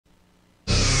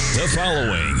The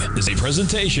following is a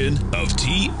presentation of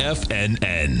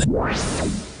TFNN.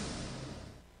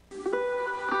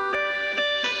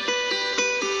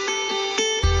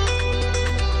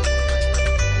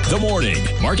 The Morning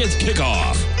Market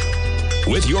Kickoff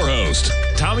with your host,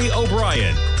 Tommy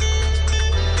O'Brien.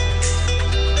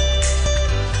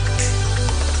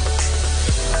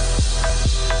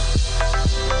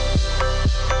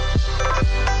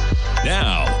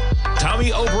 Now,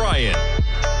 Tommy O'Brien.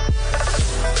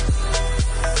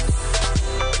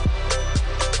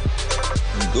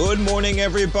 Good morning,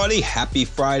 everybody. Happy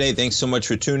Friday. Thanks so much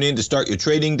for tuning in to start your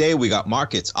trading day. We got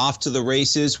markets off to the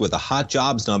races with a hot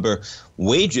jobs number,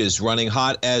 wages running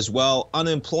hot as well,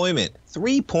 unemployment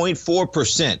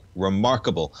 3.4%.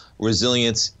 Remarkable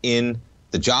resilience in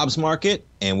the jobs market.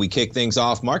 And we kick things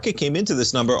off. Market came into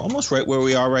this number almost right where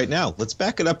we are right now. Let's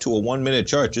back it up to a 1-minute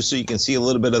chart just so you can see a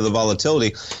little bit of the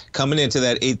volatility coming into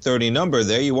that 830 number.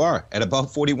 There you are at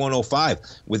about 4105.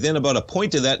 Within about a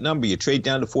point of that number, you trade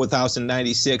down to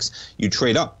 4,096. You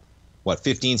trade up,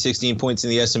 15, 16 points in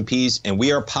the S&Ps, and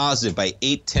we are positive by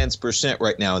 0.8%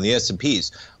 right now in the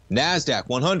S&Ps. NASDAQ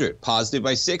 100, positive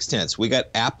by 0.6. We got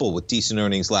Apple with decent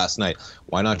earnings last night.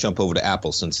 Why not jump over to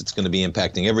Apple since it's going to be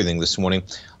impacting everything this morning?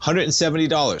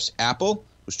 $170. Apple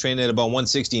was trading at about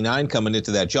 169 coming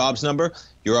into that jobs number.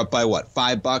 You're up by what?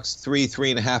 $5,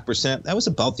 3.5%. That was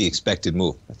about the expected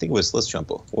move. I think it was, let's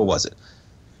jump over. What was it?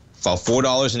 About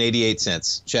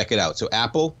 $4.88. Check it out. So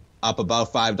Apple up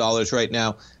about $5 right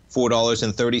now.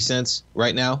 $4.30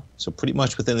 right now. So pretty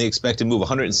much within the expected move,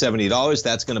 $170.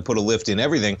 That's going to put a lift in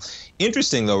everything.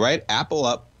 Interesting, though, right? Apple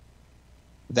up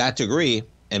that degree,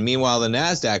 and meanwhile, the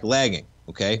NASDAQ lagging,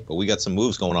 okay? But we got some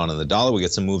moves going on in the dollar. We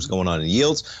got some moves going on in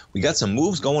yields. We got some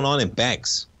moves going on in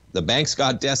banks. The banks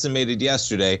got decimated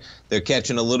yesterday. They're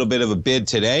catching a little bit of a bid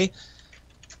today.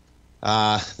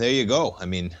 There you go. I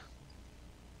mean,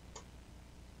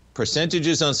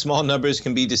 percentages on small numbers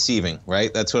can be deceiving,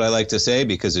 right? That's what I like to say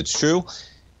because it's true.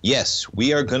 Yes,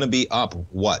 we are going to be up,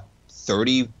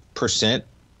 30%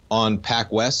 on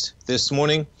PacWest this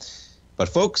morning. But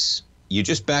folks, you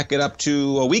just back it up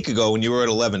to a week ago when you were at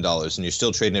 $11 and you're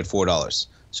still trading at $4.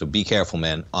 So be careful,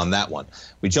 man, on that one.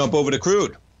 We jump over to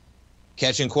crude.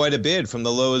 Catching quite a bid from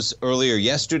the lows earlier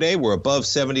yesterday. We're above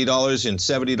 $70 and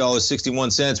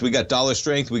 $70.61. We got dollar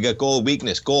strength. We got gold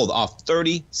weakness. Gold off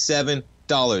 $37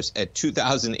 at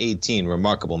 2018.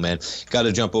 Remarkable, man. Got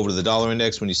to jump over to the dollar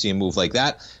index when you see a move like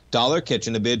that. Dollar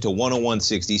catching a bid to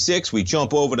 101.66. We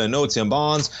jump over to notes and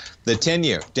bonds. The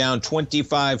 10-year down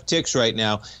 25 ticks right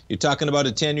now. You're talking about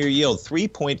a 10-year yield,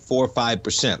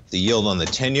 3.45%. The yield on the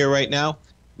 10-year right now.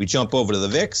 We jump over to the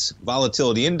VIX.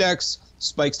 Volatility index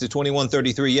spikes to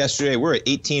 21.33 yesterday. We're at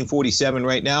 18.47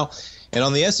 right now. And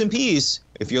on the S&Ps,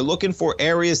 if you're looking for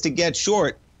areas to get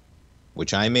short,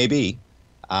 which I may be,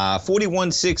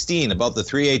 41.16, about the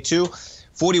 382.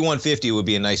 41.50 would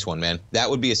be a nice one, man. That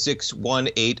would be a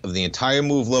 618 of the entire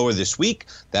move lower this week.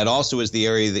 That also is the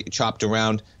area that you chopped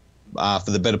around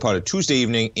for the better part of Tuesday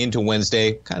evening into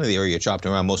Wednesday. Kind of the area you chopped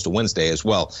around most of Wednesday as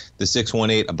well. The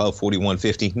 618, about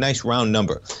 41.50. Nice round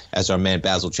number, as our man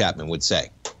Basil Chapman would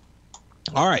say.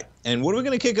 All right, and what are we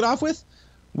going to kick it off with?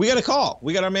 We got a call.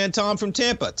 We got our man Tom from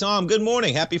Tampa. Tom, good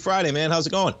morning. Happy Friday, man. How's it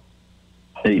going?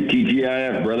 Hey,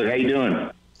 TGIF, brother. How you doing?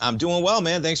 I'm doing well,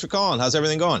 man. Thanks for calling. How's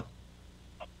everything going?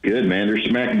 Good, man. They're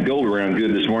smacking gold around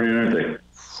good this morning, aren't they?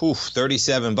 Oof,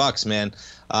 $37, man.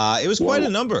 It was quite a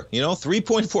number,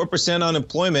 3.4%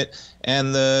 unemployment.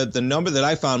 And the number that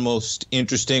I found most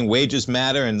interesting, wages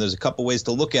matter, and there's a couple ways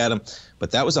to look at them. But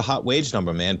that was a hot wage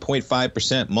number, man,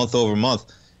 0.5% month over month.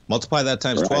 Multiply that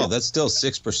times 12. That's still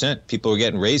 6%. People are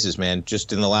getting raises, man,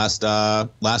 just in the last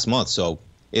month. So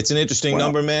it's an interesting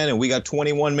number, man, and we got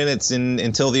 21 minutes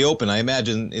until the open. I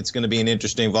imagine it's going to be an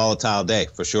interesting, volatile day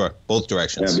for sure, both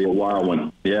directions. That'll be a wild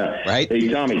one, yeah. Right? Hey,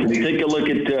 Tommy, can you take a look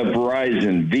at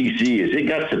Verizon VC? Has it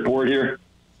got support here?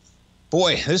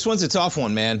 Boy, this one's a tough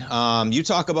one, man. You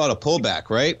talk about a pullback,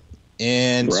 right?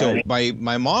 And so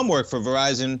my mom worked for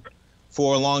Verizon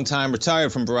for a long time,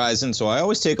 retired from Verizon, so I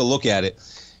always take a look at it.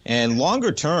 And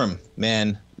longer term,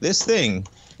 man, this thing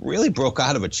really broke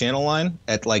out of a channel line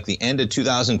at like the end of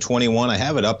 2021. I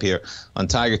have it up here on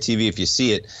Tiger TV if you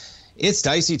see it. It's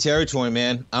dicey territory,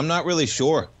 man. I'm not really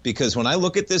sure because when I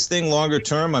look at this thing longer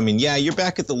term, I mean, yeah, you're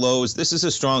back at the lows. This is a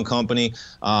strong company.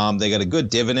 They got a good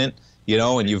dividend,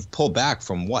 and you've pulled back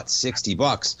from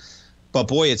 $60. But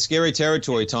boy, it's scary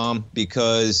territory, Tom,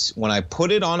 because when I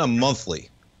put it on a monthly,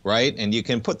 right, and you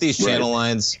can put these channel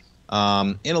lines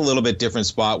in a little bit different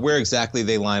spot where exactly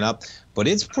they line up. but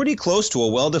it's pretty close to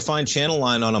a well-defined channel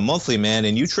line on a monthly, man,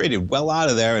 and you traded well out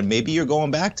of there, and maybe you're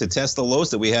going back to test the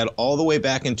lows that we had all the way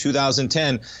back in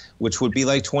 2010, which would be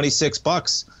like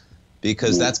 $26,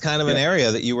 because that's kind of an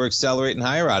area that you were accelerating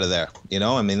higher out of there. You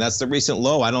know, I mean, that's the recent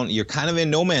low. You're kind of in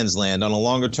no man's land on a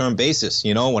longer-term basis.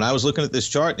 You know, when I was looking at this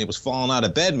chart and it was falling out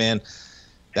of bed, man,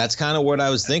 that's kind of what I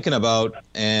was thinking about.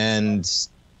 And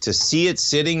to see it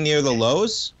sitting near the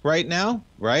lows right now,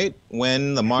 right,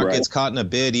 when the market's caught in a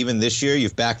bid, even this year,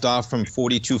 you've backed off from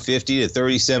 42.50 to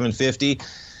 37.50.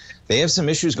 They have some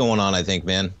issues going on, I think,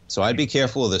 man. So I'd be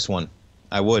careful of this one.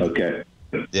 I would. Okay.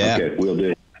 Yeah. Okay, we'll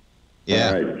do.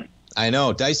 Yeah. All right. I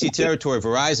know. Dicey territory,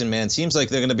 Verizon, man. Seems like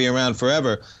they're going to be around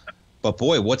forever. But,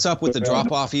 boy, what's up with the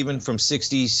drop-off even from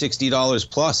 $60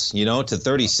 plus, you know, to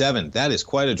 37? That is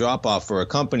quite a drop-off for a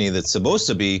company that's supposed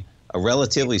to be a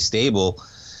relatively stable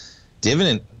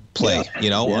dividend play, you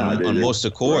know, on most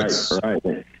accords.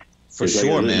 Right. For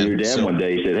sure, man. Your dad one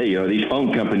day said, hey, you know, these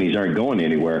phone companies aren't going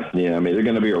anywhere. Yeah, I mean, they're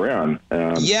going to be around.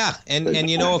 And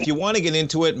you know, if you want to get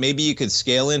into it, maybe you could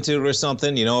scale into it or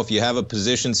something. You know, if you have a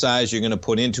position size you're going to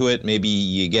put into it, maybe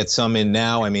you get some in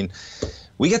now. I mean,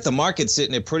 we get the market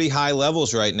sitting at pretty high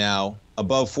levels right now,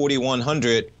 above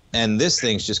 4,100, and this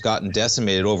thing's just gotten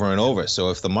decimated over and over.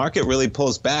 So if the market really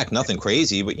pulls back, nothing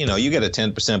crazy, but, you know, you get a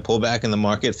 10% pullback in the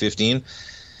market, 15.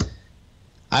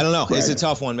 I don't know. Right. It's a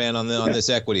tough one, man, on this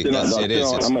equity. It is. I'm going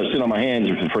to sit on my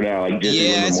hands for now.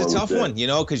 It's a tough one, you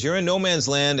know, because you're in no man's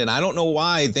land, and I don't know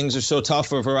why things are so tough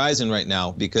for Verizon right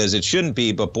now, because it shouldn't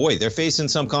be. But, boy, they're facing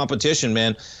some competition,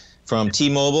 man, from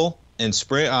T-Mobile and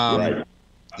Sprint.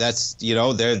 That's, you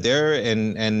know, they're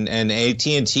and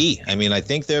AT&T. I mean, I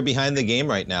think they're behind the game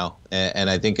right now, and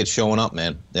I think it's showing up,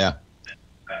 man. Yeah.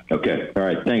 Okay. All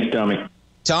right. Thanks, Tommy.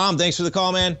 Tom, thanks for the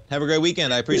call, man. Have a great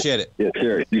weekend. I appreciate it. Yes,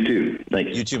 sir. You too. Thank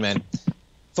you. You too, man.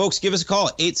 Folks, give us a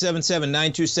call,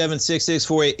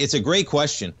 877-927-6648. It's a great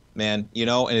question, man, you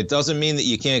know, and it doesn't mean that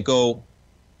you can't go,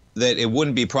 that it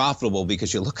wouldn't be profitable,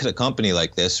 because you look at a company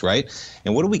like this, right?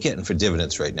 And what are we getting for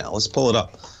dividends right now? Let's pull it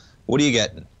up. What are you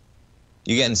getting?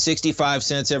 You're getting 65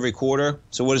 cents every quarter.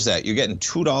 So what is that? You're getting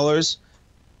 $2.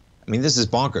 I mean, this is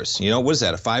bonkers. You know, what is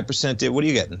that? A 5%? What are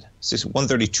you getting?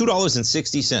 $1.30,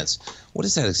 $2.60. What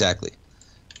is that exactly?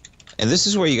 And this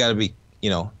is where you got to be, you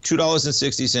know,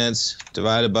 $2.60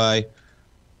 divided by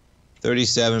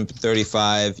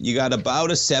 37.35. You got about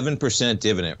a 7%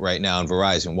 dividend right now in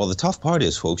Verizon. Well, the tough part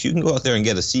is, folks, you can go out there and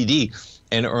get a CD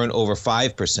and earn over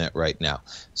 5% right now.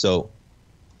 So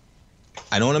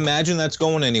I don't imagine that's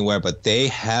going anywhere, but they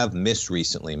have missed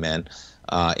recently, man.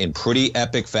 In pretty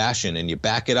epic fashion, and you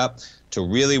back it up to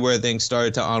really where things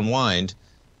started to unwind.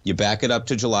 You back it up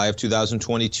to July of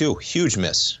 2022. Huge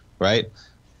miss, right?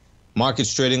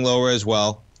 Market's trading lower as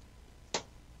well.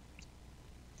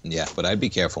 Yeah, but I'd be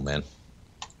careful, man.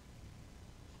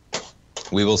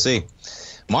 We will see.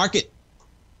 Market.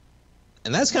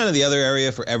 And that's kind of the other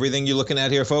area for everything you're looking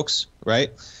at here, folks,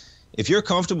 right? If you're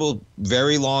comfortable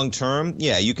very long term,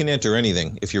 yeah, you can enter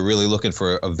anything if you're really looking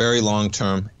for a very long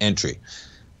term entry.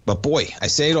 But boy, I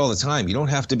say it all the time, you don't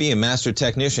have to be a master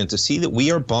technician to see that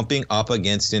we are bumping up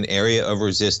against an area of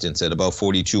resistance at about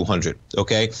 4,200,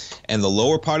 okay? And the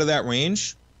lower part of that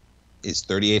range is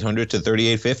 3,800 to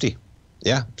 3,850.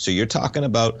 Yeah, so you're talking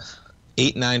about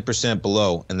 8-9%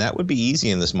 below, and that would be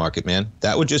easy in this market, man.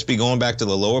 That would just be going back to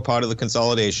the lower part of the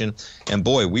consolidation. And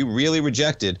boy, we really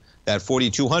rejected that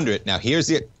 4,200. Now here's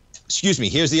the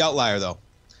outlier though.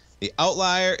 The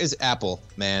outlier is Apple,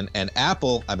 man. And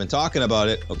Apple, I've been talking about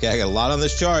it. Okay, I got a lot on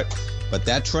this chart, but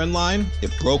that trend line,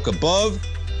 it broke above,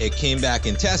 it came back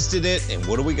and tested it. And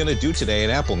what are we gonna do today at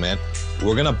Apple, man?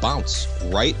 We're gonna bounce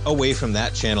right away from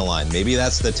that channel line. Maybe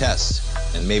that's the test,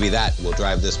 and maybe that will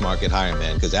drive this market higher,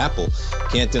 man, because Apple,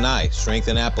 can't deny, strength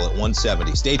in Apple at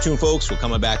 170. Stay tuned, folks. We're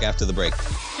coming back after the break.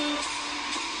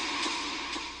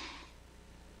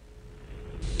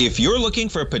 If you're looking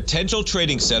for potential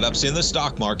trading setups in the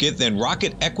stock market, then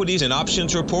Rocket Equities and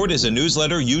Options Report is a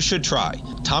newsletter you should try.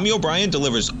 Tommy O'Brien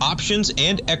delivers options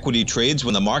and equity trades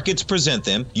when the markets present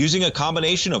them, using a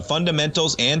combination of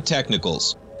fundamentals and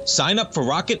technicals. Sign up for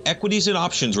Rocket Equities and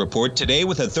Options Report today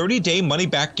with a 30-day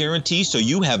money-back guarantee, so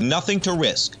you have nothing to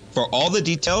risk. For all the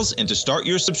details and to start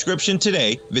your subscription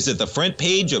today, visit the front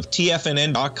page of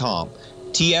TFNN.com.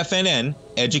 TFNN,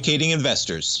 educating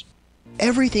investors.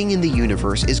 Everything in the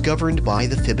universe is governed by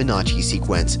the Fibonacci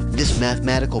sequence. This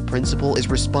mathematical principle is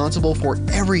responsible for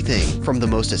everything from the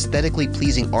most aesthetically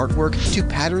pleasing artwork to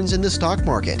patterns in the stock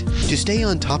market. To stay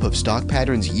on top of stock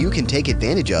patterns you can take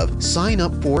advantage of, sign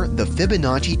up for the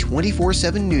Fibonacci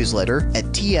 24/7 newsletter at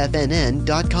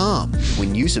TFNN.com.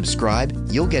 When you subscribe,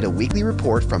 you'll get a weekly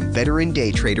report from veteran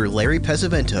day trader Larry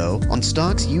Pesavento on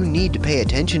stocks you need to pay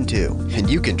attention to. And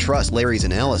you can trust Larry's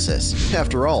analysis.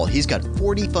 After all, he's got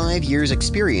 45 years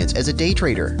experience as a day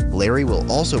trader. Larry will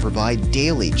also provide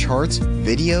daily charts,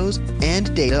 videos,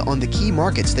 and data on the key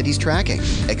markets that he's tracking.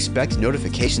 Expect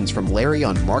notifications from Larry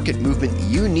on market movement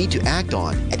you need to act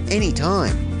on at any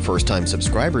time. First-time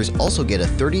subscribers also get a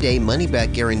 30-day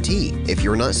money-back guarantee. If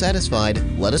you're not satisfied,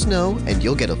 let us know and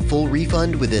you'll get a full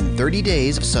refund within 30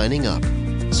 days of signing up.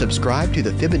 Subscribe to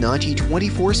the Fibonacci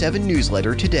 24/7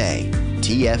 newsletter today.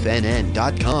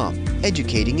 TFNN.com,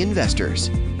 educating investors.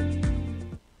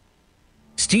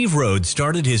 Steve Rhodes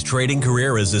started his trading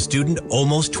career as a student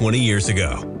almost 20 years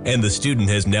ago, and the student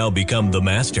has now become the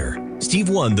master. Steve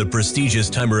won the prestigious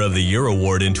Timer of the Year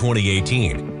award in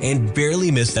 2018 and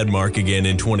barely missed that mark again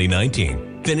in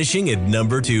 2019, finishing at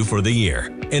number 2 for the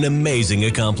year. An amazing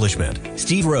accomplishment.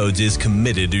 Steve Rhodes is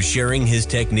committed to sharing his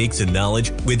techniques and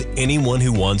knowledge with anyone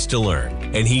who wants to learn,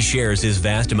 and he shares his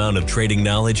vast amount of trading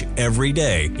knowledge every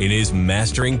day in his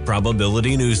Mastering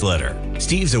Probability newsletter.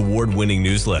 Steve's award-winning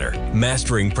newsletter,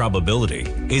 Mastering Probability,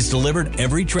 is delivered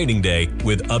every trading day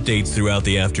with updates throughout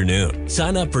the afternoon.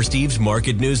 Sign up for Steve's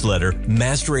market newsletter,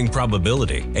 Mastering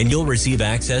Probability, and you'll receive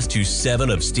access to 7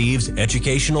 of Steve's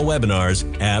educational webinars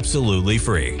absolutely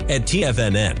free. At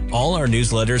TFNN, all our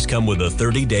newsletters come with a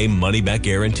 30-day money-back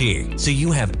guarantee, so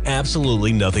you have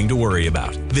absolutely nothing to worry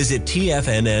about. Visit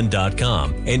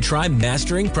TFNN.com and try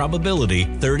Mastering Probability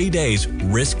 30 days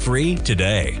risk-free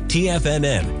today.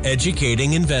 TFNN, educating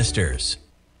investors.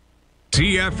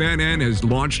 TFNN has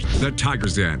launched the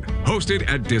Tiger's Den, hosted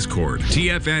at Discord.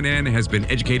 TFNN has been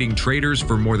educating traders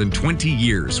for more than 20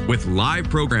 years with live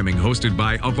programming hosted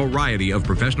by a variety of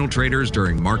professional traders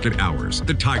during market hours.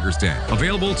 The Tiger's Den,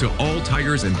 available to all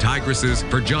tigers and tigresses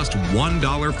for just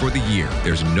 $1 for the year.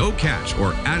 There's no catch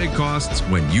or added costs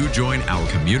when you join our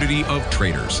community of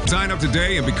traders. Sign up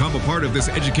today and become a part of this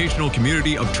educational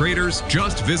community of traders.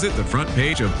 Just visit the front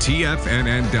page of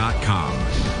TFNN.com.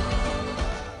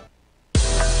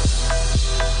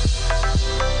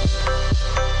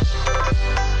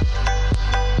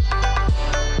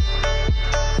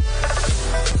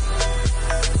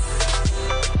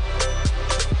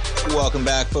 Welcome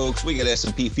back, folks. We got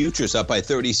S&P futures up by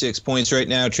 36 points right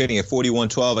now, trading at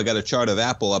 41.12. I got a chart of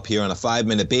Apple up here on a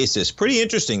 5-minute basis. Pretty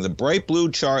interesting. The bright blue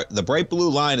chart, the bright blue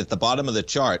line at the bottom of the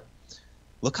chart.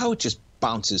 Look how it just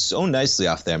bounces so nicely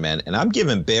off there, man. And I'm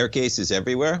giving bear cases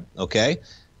everywhere, okay?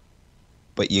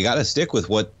 But you got to stick with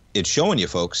what it's showing you,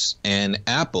 folks. And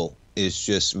Apple is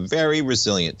just very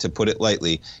resilient, to put it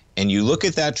lightly. And you look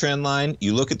at that trend line,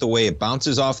 you look at the way it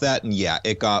bounces off that, and yeah,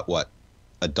 it got what?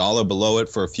 $1 below it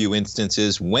for a few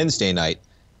instances Wednesday night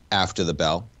after the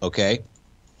bell, okay?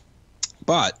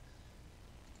 But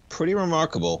pretty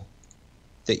remarkable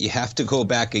that you have to go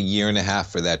back a year and a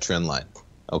half for that trend line,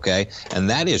 okay? And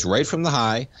that is right from the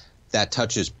high. That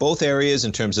touches both areas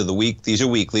in terms of the week. These are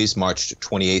weeklies, March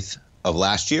 28th of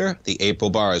last year. The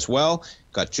April bar as well.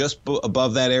 Got just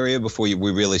above that area before we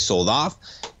really sold off.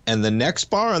 And the next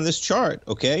bar on this chart,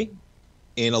 okay,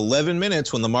 in 11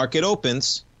 minutes when the market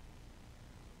opens,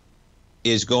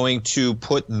 is going to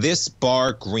put this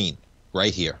bar green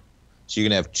right here. So you're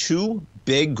going to have 2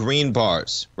 big green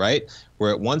bars, right?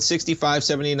 We're at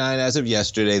 165.79 as of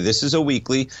yesterday. This is a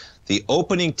weekly. The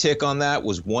opening tick on that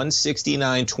was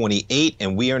 169.28,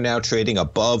 and we are now trading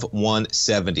above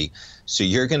 170. So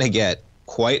you're going to get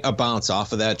quite a bounce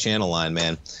off of that channel line,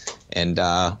 man. And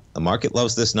the market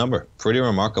loves this number. Pretty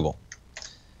remarkable.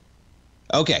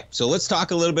 Okay, so let's talk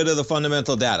a little bit of the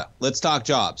fundamental data. Let's talk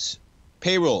jobs.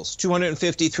 Payrolls,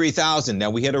 253,000. Now,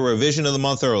 we had a revision of the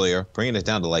month earlier, bringing it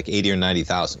down to like 80 or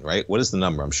 90,000, right? What is the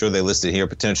number? I'm sure they listed here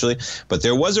potentially. But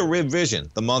there was a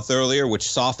revision the month earlier, which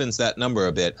softens that number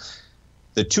a bit.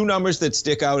 The 2 numbers that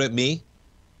stick out at me,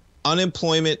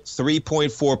 unemployment,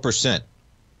 3.4%.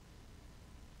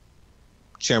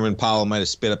 Chairman Powell might have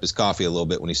spit up his coffee a little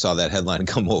bit when he saw that headline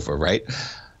come over, right?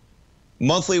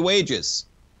 Monthly wages,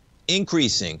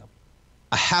 increasing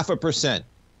 0.5%.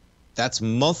 That's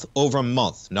month over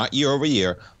month, not year over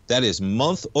year. That is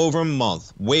month over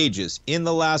month. Wages in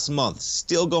the last month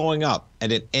still going up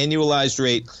at an annualized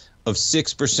rate of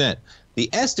 6%. The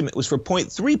estimate was for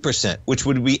 0.3%, which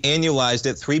would be annualized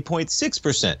at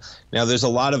 3.6%. Now, there's a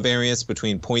lot of variance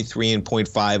between 0.3 and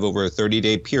 0.5 over a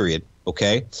 30-day period,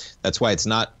 okay? That's why it's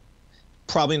not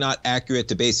probably not accurate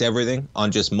to base everything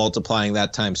on just multiplying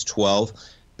that times 12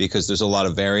 because there's a lot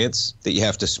of variance that you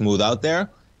have to smooth out there,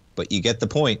 but you get the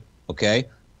point, okay?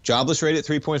 Jobless rate at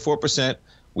 3.4%.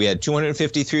 We had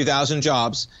 253,000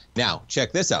 jobs. Now,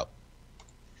 check this out.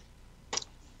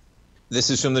 This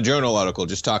is from the Journal article,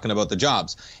 just talking about the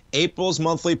jobs. April's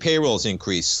monthly payrolls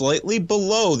increased slightly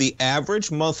below the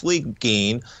average monthly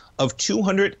gain of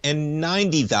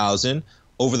 290,000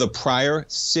 over the prior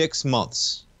 6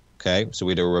 months. Okay, so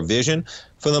we did a revision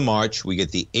for the March. We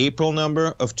get the April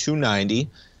number of 290,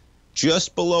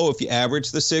 just below if you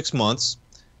average the 6 months,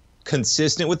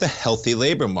 consistent with the healthy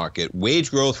labor market. Wage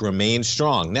growth remains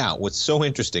strong. Now, what's so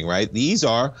interesting, right? These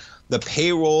are the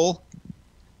payroll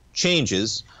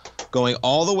changes going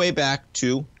all the way back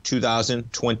to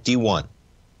 2021,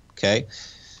 okay?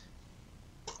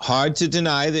 Hard to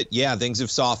deny that, yeah, things have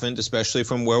softened, especially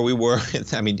from where we were.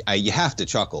 I mean, you have to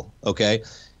chuckle, okay?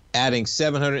 Adding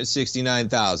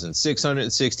 769,000,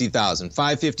 660,000,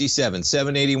 557,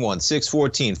 781,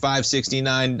 614,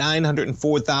 569,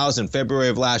 904,000 February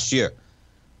of last year,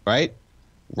 right?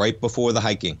 Right before the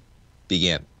hiking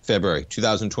began, February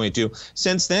 2022.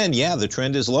 Since then, yeah, the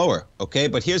trend is lower, okay?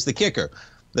 But here's the kicker.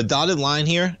 The dotted line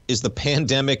here is the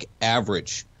pandemic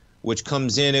average, which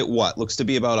comes in at what? Looks to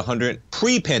be about 100,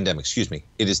 pre-pandemic, excuse me.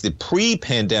 It is the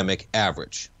pre-pandemic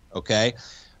average, okay?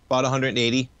 About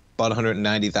 180, about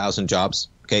 190,000 jobs,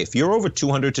 okay? If you're over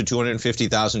 200 to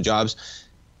 250,000 jobs,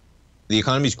 the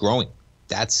economy's growing.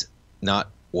 That's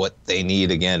not what they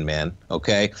need again, man,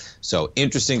 okay? So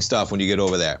interesting stuff when you get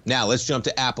over there. Now, let's jump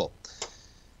to Apple.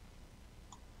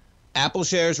 Apple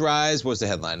shares rise was the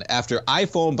headline after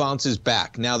iPhone bounces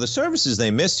back. Now, the services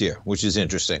they missed here, which is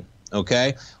interesting,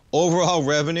 okay? Overall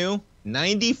revenue,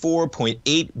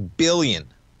 $94.8 billion.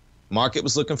 Market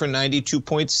was looking for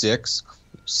 92.6.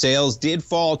 Sales did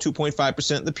fall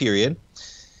 2.5% in the period.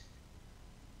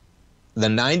 The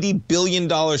 $90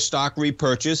 billion stock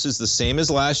repurchase is the same as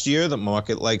last year. The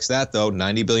market likes that, though.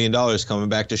 $90 billion coming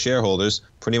back to shareholders,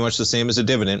 pretty much the same as a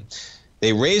dividend.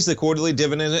 They raised the quarterly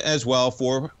dividend as well,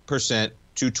 4%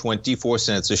 to 24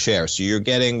 cents a share. So you're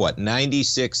getting, what,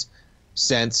 96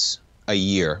 cents a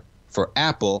year for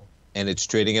Apple, and it's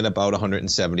trading at about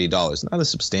 $170. Not a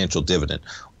substantial dividend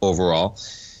overall.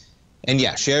 And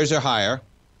yeah, shares are higher.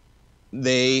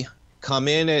 They come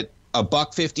in at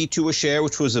 $1.52 a share,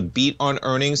 which was a beat on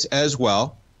earnings as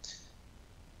well.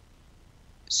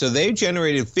 So they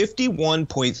generated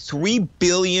 $51.3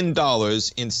 billion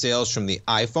in sales from the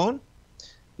iPhone.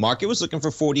 Market was looking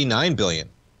for $49 billion,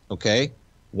 okay?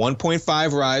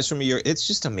 1.5 rise from a year. It's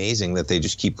just amazing that they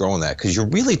just keep growing that because you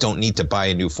really don't need to buy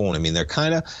a new phone. I mean, they're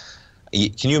kind of,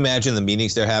 can you imagine the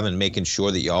meetings they're having, making sure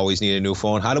that you always need a new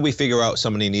phone? How do we figure out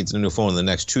somebody needs a new phone in the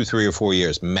next 2, 3, or 4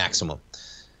 years maximum?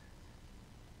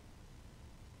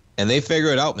 And they figure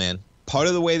it out, man. Part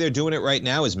of the way they're doing it right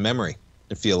now is memory,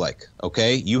 I feel like,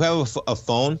 okay? You have a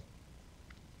phone.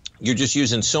 You're just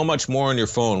using so much more on your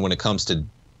phone when it comes to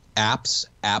apps,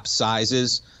 app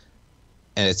sizes,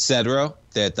 and etc.,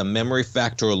 that the memory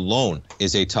factor alone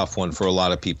is a tough one for a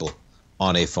lot of people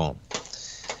on a phone.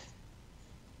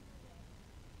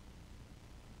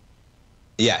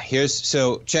 Yeah,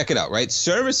 so check it out, right?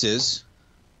 Services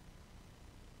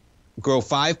grow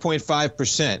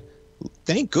 5.5%.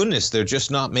 Thank goodness they're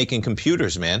just not making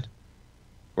computers, man.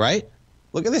 Right?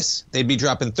 Look at this. They'd be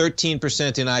dropping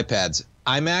 13% in iPads.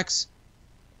 iMacs,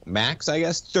 Macs, I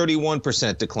guess,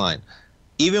 31% decline.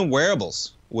 Even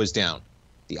wearables was down.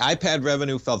 The iPad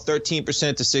revenue fell 13%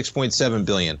 to $6.7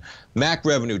 billion. Mac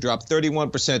revenue dropped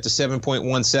 31% to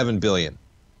 $7.17 billion.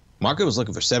 Market was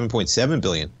looking for $7.7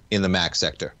 billion in the Mac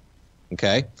sector.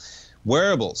 Okay?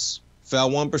 Wearables fell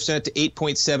 1% to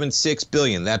 $8.76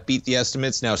 billion. That beat the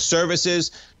estimates. Now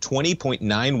services,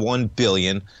 $20.91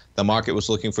 billion. The market was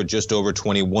looking for just over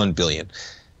 $21 billion.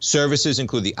 Services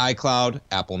include the iCloud,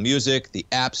 Apple Music, the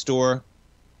App Store,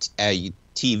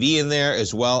 TV in there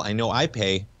as well. I know I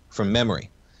pay from memory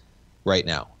right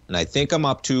now, and I think I'm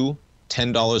up to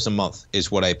 $10 a month is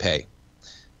what I pay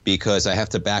because I have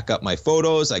to back up my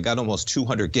photos. I got almost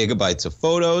 200 gigabytes of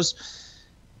photos.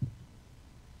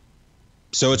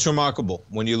 So it's remarkable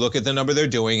when you look at the number they're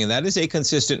doing, and that is a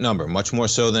consistent number, much more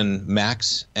so than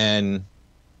Macs and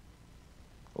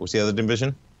what was the other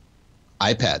division?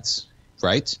 iPads,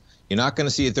 right? You're not going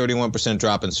to see a 31%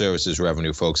 drop in services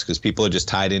revenue, folks, because people are just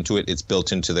tied into it. It's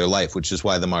built into their life, which is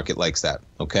why the market likes that,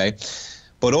 okay?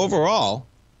 But overall,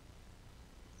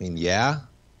 I mean, yeah,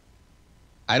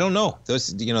 I don't know.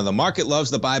 Those, the market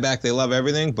loves the buyback. They love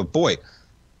everything. But, boy,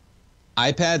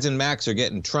 iPads and Macs are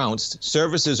getting trounced.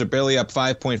 Services are barely up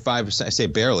 5.5%. I say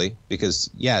barely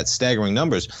because, yeah, it's staggering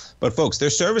numbers. But, folks,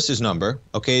 their services number,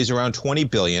 okay, is around $20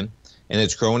 billion, and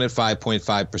it's growing at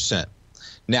 5.5%.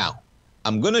 Now,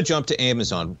 I'm going to jump to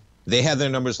Amazon. They had their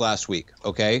numbers last week,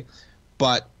 okay?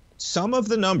 But some of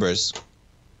the numbers,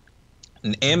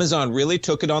 and Amazon really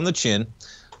took it on the chin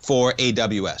for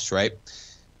AWS, right?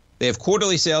 They have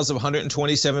quarterly sales of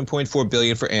 $127.4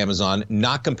 billion for Amazon,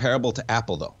 not comparable to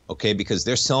Apple, though, okay, because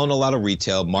they're selling a lot of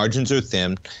retail. Margins are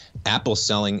thin. Apple's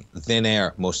selling thin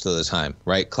air most of the time,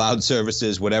 right? Cloud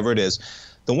services, whatever it is.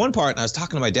 The one part, and I was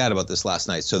talking to my dad about this last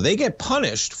night, so they get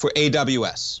punished for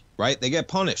AWS, right? They get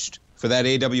punished for that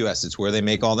AWS. It's where they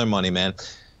make all their money, man.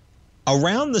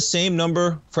 Around the same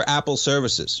number for Apple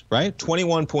services, right?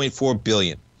 $21.4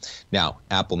 billion. Now,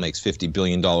 Apple makes $50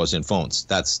 billion in phones.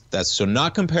 That's so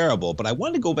not comparable, but I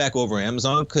wanted to go back over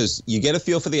Amazon because you get a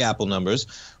feel for the Apple numbers,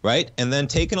 right? And then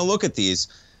taking a look at these,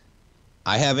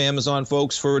 I have Amazon,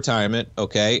 folks, for retirement,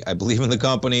 okay? I believe in the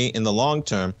company in the long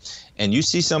term, and you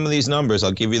see some of these numbers,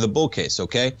 I'll give you the bull case,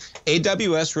 okay?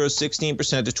 AWS rose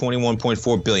 16% to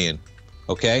 $21.4 billion,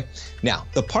 okay? Now,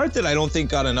 the part that I don't think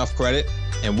got enough credit,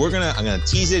 and I'm gonna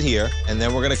tease it here, and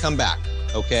then we're gonna come back,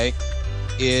 okay,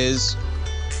 is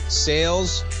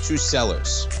sales to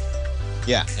sellers.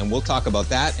 Yeah, and we'll talk about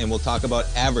that, and we'll talk about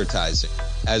advertising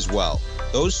as well.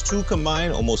 Those two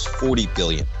combined, almost $40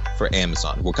 billion for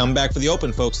Amazon. We'll come back for the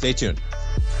open, folks. Stay tuned.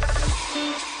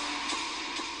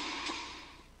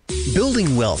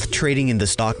 Building wealth trading in the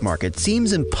stock market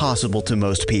seems impossible to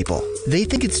most people. They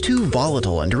think it's too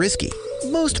volatile and risky.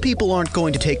 Most people aren't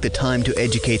going to take the time to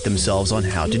educate themselves on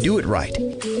how to do it right.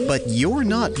 But you're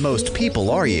not most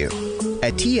people, are you?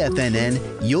 At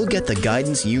TFNN, you'll get the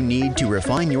guidance you need to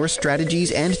refine your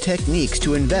strategies and techniques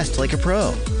to invest like a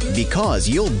pro. Because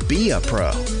you'll be a pro.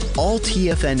 All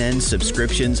TFNN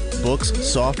subscriptions, books,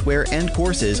 software, and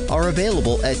courses are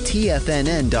available at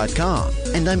TFNN.com.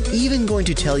 And I'm even going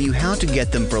to tell you how to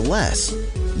get them for less.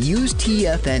 Use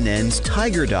TFNN's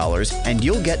Tiger Dollars and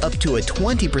you'll get up to a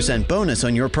 20% bonus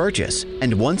on your purchase.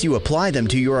 And once you apply them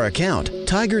to your account,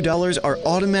 Tiger Dollars are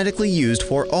automatically used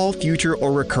for all future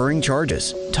or recurring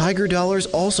charges. Tiger Dollars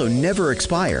also never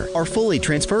expire, are fully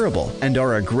transferable, and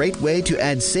are a great way to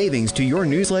add savings to your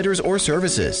newsletters or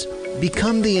services.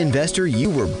 Become the investor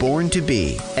you were born to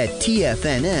be at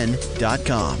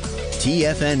TFNN.com.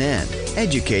 TFNN,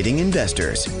 educating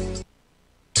investors.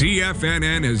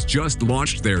 TFNN has just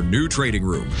launched their new trading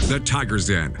room, the Tiger's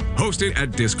Den. Hosted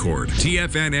at Discord,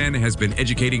 TFNN has been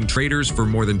educating traders for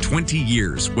more than 20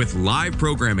 years with live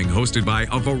programming hosted by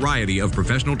a variety of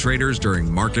professional traders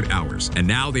during market hours. And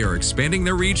now they are expanding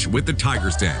their reach with the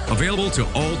Tiger's Den, available to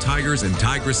all tigers and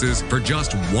tigresses for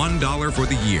just $1 for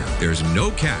the year. There's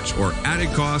no catch or added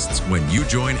costs when you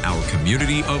join our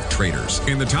community of traders.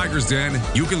 In the Tiger's Den,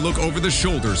 you can look over the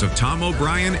shoulders of Tom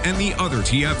O'Brien and the other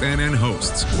TFNN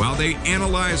hosts while they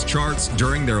analyze charts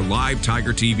during their live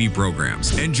Tiger TV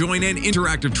programs, and join an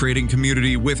interactive trading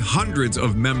community with hundreds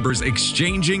of members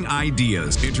exchanging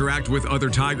ideas. Interact with other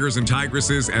tigers and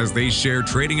tigresses as they share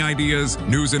trading ideas,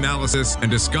 news analysis, and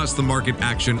discuss the market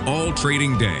action all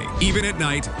trading day, even at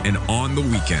night and on the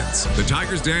weekends. The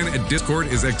Tiger's Den at Discord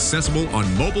is accessible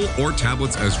on mobile or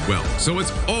tablets as well, so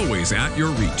it's always at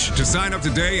your reach. To sign up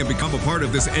today and become a part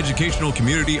of this educational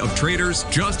community of traders,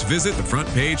 just visit the front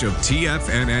page of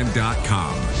TFNN.com.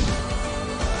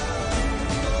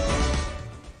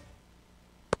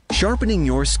 Sharpening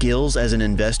your skills as an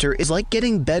investor is like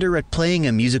getting better at playing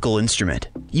a musical instrument.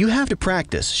 You have to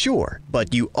practice, sure,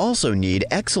 but you also need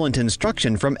excellent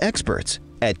instruction from experts.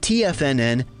 At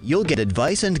TFNN, you'll get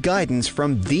advice and guidance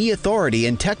from the authority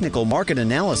in technical market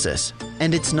analysis.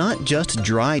 And it's not just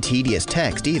dry, tedious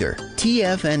text either.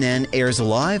 TFNN airs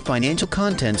live financial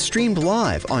content streamed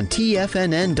live on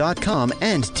TFNN.com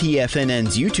and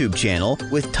TFNN's YouTube channel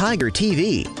with Tiger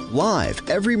TV, live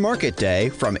every market day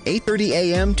from 8:30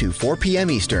 a.m. to 4 p.m.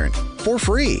 Eastern, for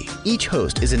free. Each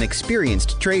host is an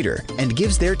experienced trader and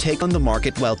gives their take on the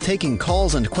market while taking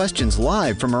calls and questions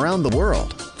live from around the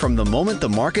world. From the moment the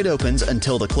market opens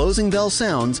until the closing bell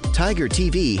sounds, Tiger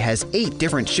TV has 8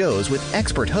 different shows with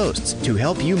expert hosts to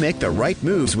help you make the right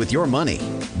moves with your money.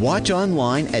 Watch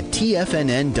online at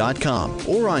TFNN.com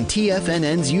or on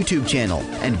TFNN's YouTube channel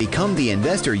and become the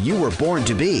investor you were born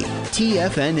to be.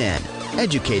 TFNN,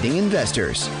 educating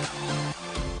investors.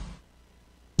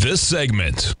 This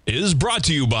segment is brought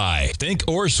to you by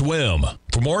Thinkorswim.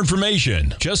 For more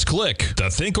information, just click the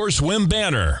Thinkorswim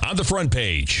banner on the front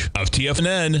page of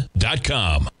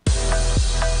TFNN.com.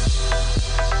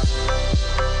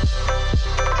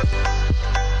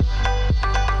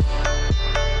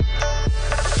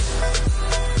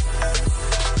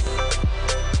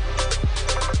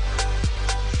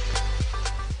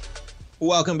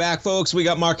 Welcome back, folks. We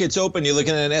got markets open. You're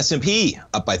looking at an S&P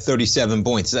up by 37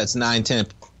 points. That's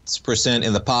 9/10%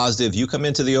 in the positive. You come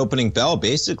into the opening bell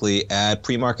basically at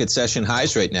pre-market session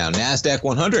highs right now. NASDAQ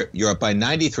 100, you're up by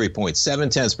 93 points,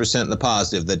 7/10% in the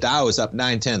positive. The Dow is up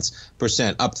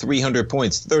 9/10%, up 300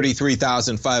 points,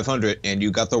 33,500. And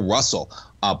you got the Russell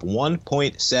up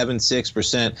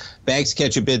 1.76%. Banks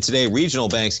catch a bid today. Regional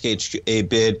banks catch a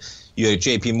bid. You have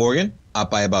JP Morgan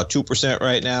up by about 2%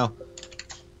 right now.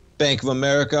 Bank of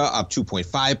America up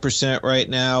 2.5% right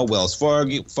now. Wells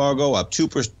Fargo up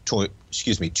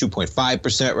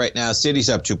 2.5% right now. Citi's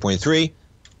up 2.3.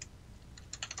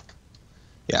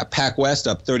 Yeah, PacWest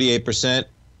up 38%.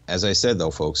 As I said,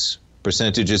 though, folks,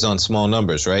 percentages on small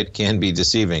numbers, right, can be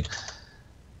deceiving.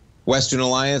 Western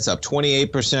Alliance up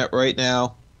 28% right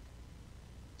now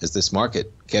as this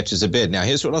market catches a bid. Now,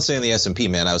 here's what I'll say in the S&P,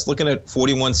 man. I was looking at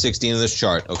 41.16 in this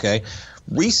chart, okay?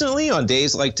 Recently, on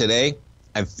days like today,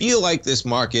 I feel like this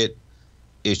market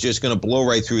is just going to blow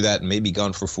right through that and maybe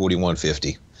gun for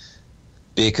 41.50.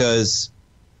 Because,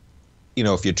 you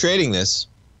know, if you're trading this,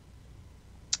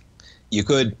 you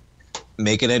could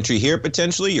make an entry here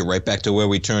potentially. You're right back to where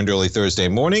we turned early Thursday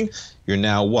morning. You're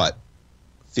now what?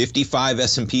 55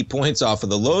 S&P points off of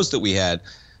the lows that we had.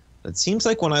 It seems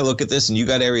like when I look at this and you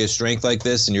got area strength like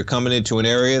this and you're coming into an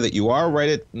area that you are right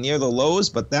at near the lows,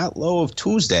 but that low of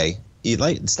Tuesday,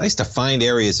 it's nice to find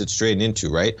areas it's trading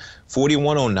into, right?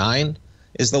 41.09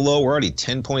 is the low. We're already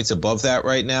 10 points above that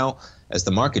right now as the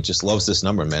market just loves this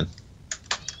number, man,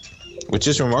 which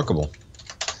is remarkable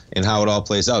in how it all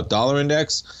plays out. Dollar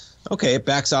index, okay, it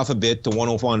backs off a bit to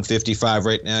 101.55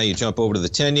 right now. You jump over to the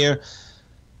 10-year.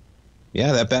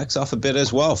 Yeah, that backs off a bit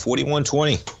as well,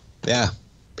 41.20. Yeah,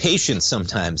 patience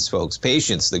sometimes, folks.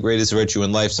 Patience, the greatest virtue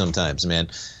in life sometimes, man.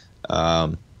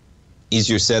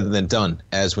 Easier said than done,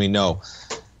 as we know.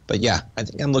 But yeah, I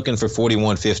think I'm looking for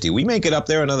 41.50. We make it up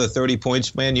there another 30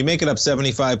 points, man. You make it up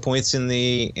 75 points in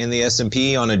the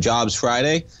S&P on a Jobs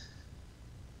Friday.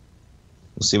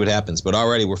 We'll see what happens. But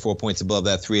already we're 4 points above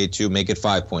that 382. Make it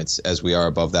 5 points as we are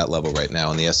above that level right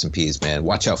now in the S&Ps, man.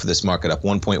 Watch out for this market up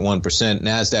 1.1%.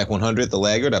 NASDAQ 100, the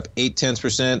laggard, up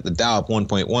 0.8%. The Dow up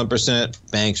 1.1%.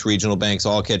 Banks, regional banks,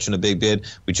 all catching a big bid.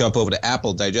 We jump over to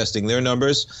Apple, digesting their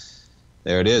numbers.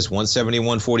 There it is,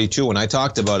 171.42. When I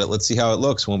talked about it, let's see how it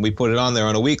looks when we put it on there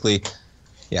on a weekly.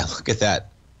 Yeah, look at that.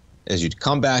 As you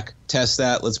come back, test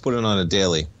that. Let's put it on a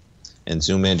daily and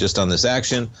zoom in just on this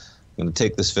action. I'm going to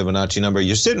take this Fibonacci number.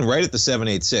 You're sitting right at the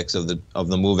 786 of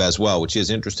the move as well, which is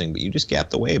interesting, but you just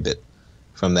gapped away a bit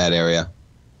from that area.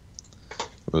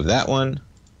 Move that one.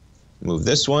 Move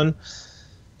this one.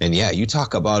 And yeah, you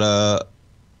talk about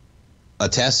a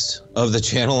test of the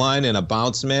channel line and a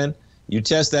bounce, man. You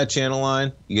test that channel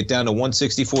line, you get down to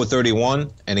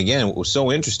 164.31, and again, what was so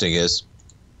interesting is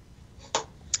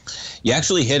you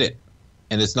actually hit it,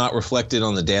 and it's not reflected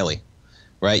on the daily,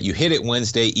 right? You hit it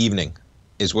Wednesday evening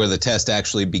is where the test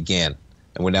actually began,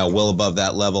 and we're now well above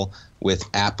that level with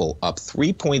Apple up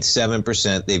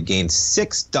 3.7%. They've gained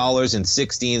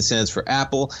 $6.16 for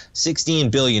Apple,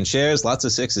 16 billion shares, lots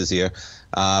of sixes here.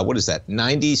 What is that?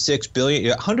 96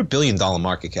 billion, $100 billion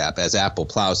market cap as Apple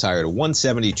plows higher to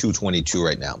 172.22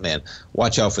 right now. Man,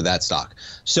 watch out for that stock.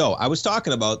 So I was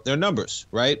talking about their numbers,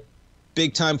 right?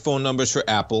 Big time phone numbers for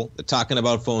Apple. They're talking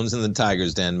about phones in the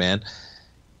tiger's den, man.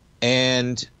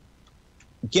 And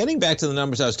getting back to the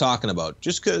numbers I was talking about,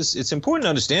 just because it's important to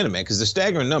understand it, man, because they're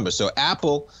staggering numbers. So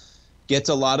Apple gets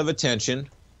a lot of attention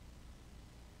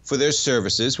for their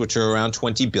services, which are around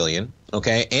 20 billion.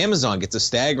 Okay, Amazon gets a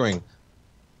staggering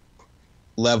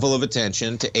level of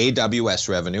attention to AWS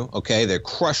revenue. Okay, they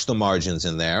crush the margins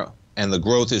in there, and the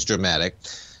growth is dramatic.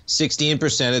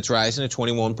 16%, it's rising to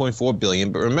 21.4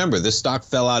 billion. But remember, this stock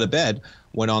fell out of bed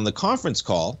when on the conference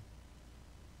call,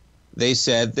 they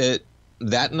said that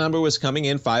number was coming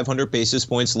in 500 basis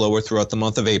points lower throughout the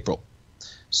month of April.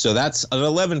 So that's an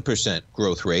 11%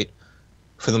 growth rate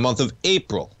for the month of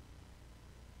April.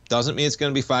 Doesn't mean it's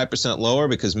going to be 5% lower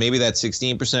because maybe that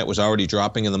 16% was already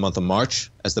dropping in the month of March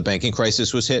as the banking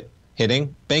crisis was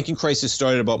hitting. Banking crisis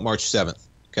started about March 7th,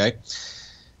 okay?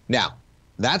 Now,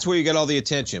 that's where you get all the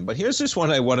attention. But here's just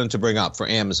one I wanted to bring up for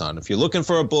Amazon. If you're looking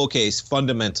for a bull case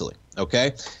fundamentally,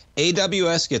 okay,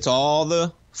 AWS gets all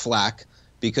the flack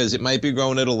because it might be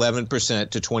growing at 11%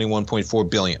 to 21.4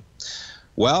 billion.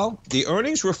 Well, the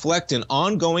earnings reflect an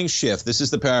ongoing shift. This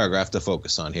is the paragraph to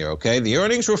focus on here, okay? The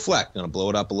earnings reflect, I'm going to blow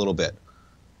it up a little bit.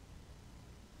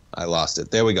 I lost it.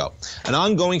 There we go. An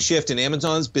ongoing shift in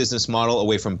Amazon's business model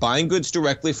away from buying goods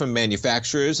directly from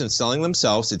manufacturers and selling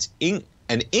themselves.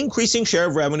 An increasing share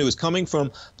of revenue is coming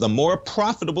from the more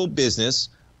profitable business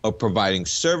of providing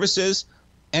services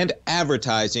and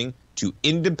advertising to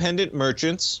independent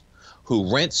merchants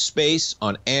who rent space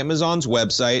on Amazon's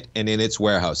website and in its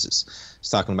warehouses. I was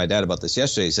talking to my dad about this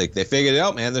yesterday. He's like, they figured it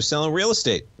out, man. They're selling real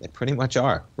estate. They pretty much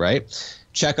are, right?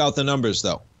 Check out the numbers,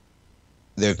 though.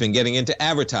 They've been getting into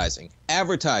advertising.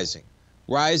 Advertising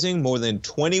rising more than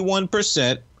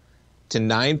 21% to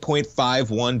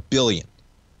 $9.51 billion.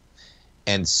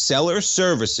 And seller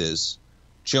services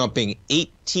jumping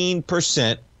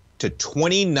 18% to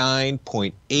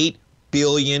 $29.8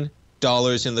 billion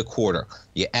in the quarter.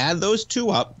 You add those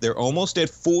two up, they're almost at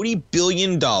 $40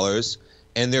 billion,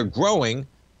 and they're growing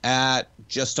at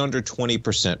just under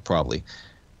 20% probably.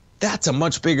 That's a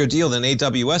much bigger deal than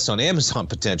AWS on Amazon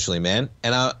potentially, man.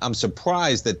 And I'm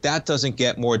surprised that that doesn't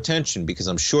get more attention, because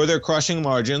I'm sure they're crushing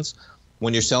margins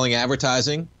when you're selling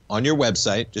advertising on your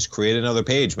website. Just create another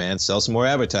page, man. Sell some more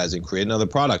advertising. Create another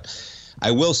product.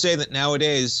 I will say that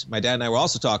nowadays, my dad and I were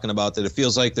also talking about that it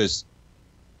feels like there's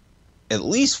at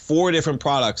least 4 different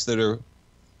products that are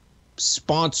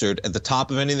sponsored at the top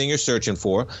of anything you're searching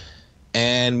for.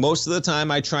 And most of the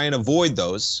time I try and avoid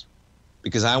those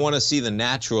because I want to see the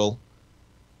natural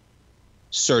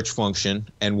search function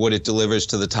and what it delivers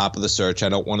to the top of the search. I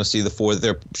don't want to see the 4 that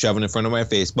they're shoving in front of my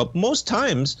face. But most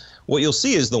times what you'll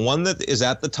see is the one that is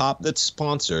at the top that's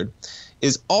sponsored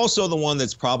is also the one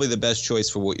that's probably the best choice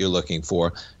for what you're looking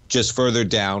for. Just further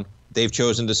down, they've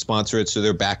chosen to sponsor it, so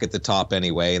they're back at the top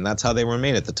anyway, and that's how they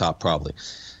remain at the top probably.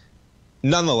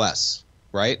 Nonetheless,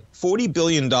 right? $40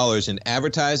 billion in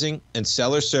advertising and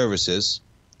seller services.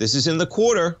 This is in the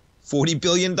quarter, $40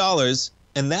 billion.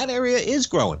 And that area is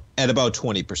growing at about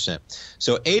 20%.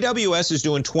 So AWS is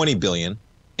doing $20 billion,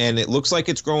 and it looks like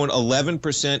it's growing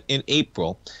 11% in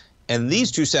April. And these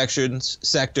two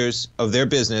sectors of their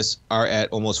business are at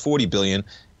almost $40 billion,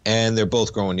 and they're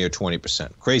both growing near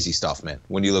 20%. Crazy stuff, man,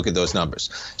 when you look at those numbers.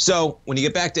 So when you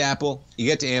get back to Apple, you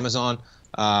get to Amazon,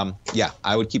 yeah,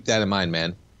 I would keep that in mind,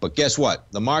 man. But guess what?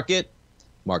 The market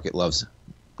loves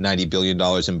 $90 billion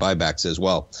in buybacks as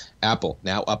well. Apple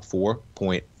now up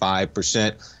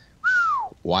 4.5%.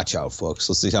 Watch out, folks.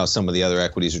 Let's see how some of the other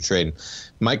equities are trading.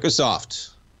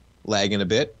 Microsoft lagging a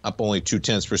bit, up only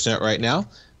 0.2% right now.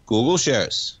 Google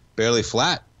shares barely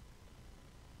flat.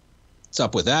 What's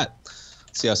up with that?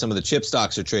 Let's see how some of the chip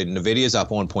stocks are trading. Nvidia's up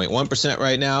 1.1%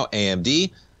 right now.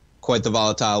 AMD, quite the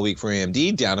volatile week for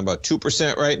AMD, down about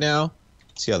 2% right now.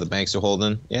 See how the banks are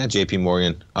holding. Yeah, JP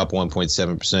Morgan up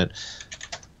 1.7%.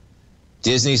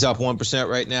 Disney's up 1%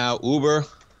 right now. Uber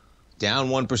down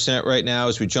 1% right now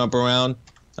as we jump around.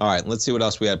 All right, let's see what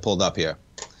else we had pulled up here.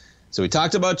 So we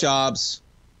talked about jobs.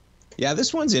 Yeah,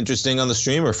 this one's interesting on the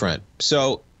streamer front.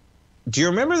 So do you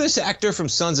remember this actor from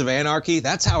Sons of Anarchy?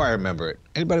 That's how I remember it.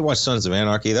 Anybody watch Sons of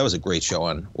Anarchy? That was a great show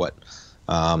on what?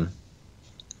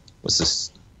 What's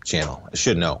this channel? I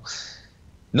should know.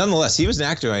 Nonetheless, he was an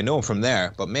actor. I know him from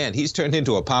there. But, man, he's turned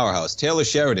into a powerhouse. Taylor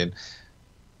Sheridan.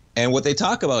 And what they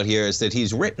talk about here is that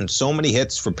he's written so many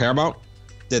hits for Paramount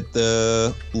that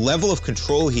the level of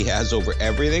control he has over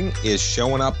everything is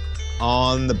showing up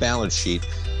on the balance sheet.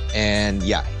 And,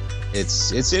 yeah,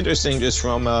 it's interesting just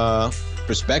from a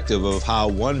perspective of how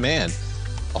one man,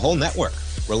 a whole network,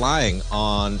 relying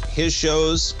on his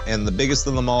shows and the biggest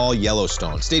of them all,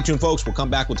 Yellowstone. Stay tuned, folks. We'll come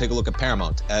back. We'll take a look at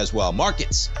Paramount as well.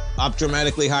 Markets up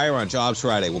dramatically higher on Jobs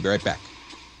Friday. We'll be right back.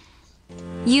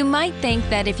 You might think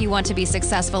that if you want to be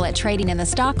successful at trading in the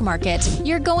stock market,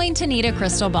 you're going to need a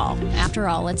crystal ball. After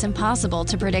all, it's impossible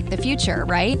to predict the future,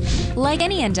 right? Like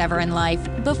any endeavor in life,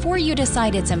 before you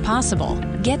decide it's impossible,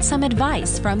 get some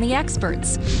advice from the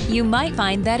experts. You might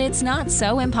find that it's not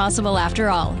so impossible after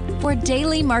all. For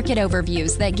daily market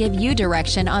overviews that give you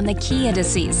direction on the key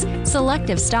indices,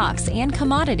 selective stocks, and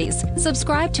commodities,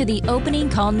 subscribe to the Opening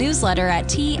Call newsletter at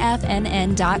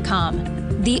TFNN.com.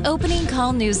 The Opening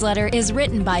Call newsletter is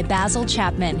written by Basil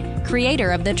Chapman,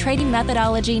 creator of the trading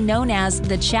methodology known as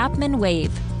the Chapman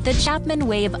Wave. The Chapman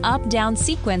Wave up-down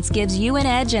sequence gives you an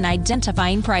edge in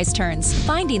identifying price turns,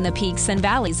 finding the peaks and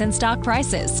valleys in stock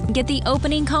prices. Get the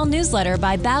Opening Call newsletter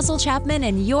by Basil Chapman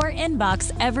in your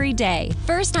inbox every day.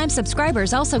 First-time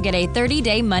subscribers also get a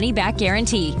 30-day money-back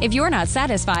guarantee. If you're not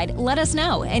satisfied, let us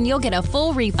know, and you'll get a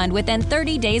full refund within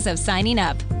 30 days of signing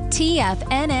up.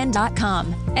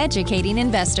 TFNN.com, educating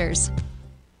investors.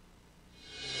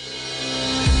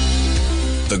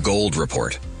 The Gold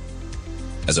Report.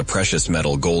 As a precious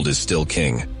metal, gold is still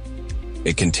king.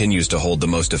 It continues to hold the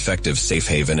most effective safe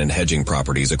haven and hedging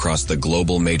properties across the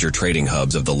global major trading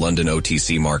hubs of the London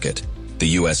OTC market, the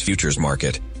U.S. futures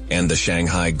market, and the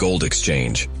Shanghai Gold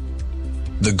Exchange.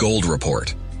 The Gold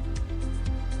Report.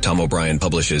 Tom O'Brien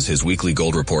publishes his weekly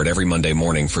Gold Report every Monday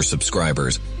morning for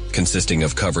subscribers, consisting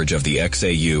of coverage of the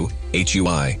XAU,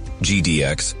 HUI,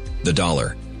 GDX, the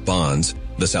dollar, bonds,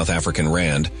 the South African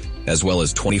rand, as well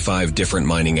as 25 different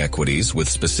mining equities with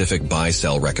specific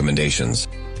buy-sell recommendations.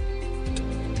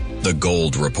 The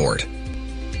Gold Report.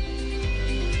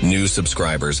 New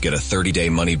subscribers get a 30-day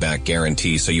money-back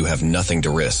guarantee so you have nothing to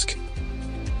risk.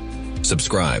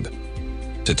 Subscribe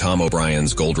to Tom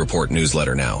O'Brien's Gold Report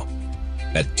newsletter now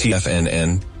at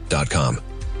TFNN.com.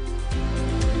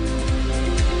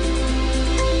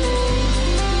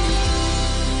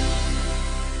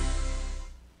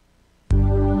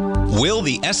 Will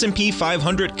the S&P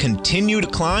 500 continue to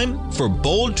climb? For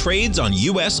bold trades on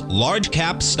U.S.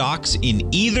 large-cap stocks in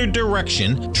either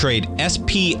direction, trade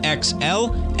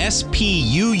SPXL,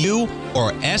 SPUU,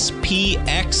 or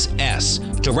SPXS.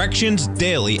 Directions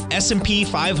Daily S&P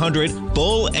 500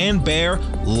 Bull and Bear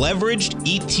Leveraged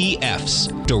ETFs.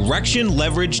 Direction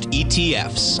Leveraged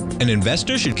ETFs. An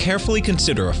investor should carefully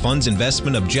consider a fund's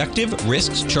investment objective,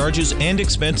 risks, charges, and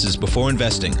expenses before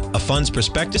investing. A fund's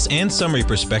prospectus and summary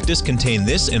prospectus contain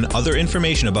this and other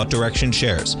information about Direction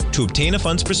shares. To obtain a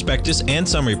fund's prospectus and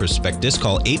summary prospectus,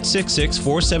 call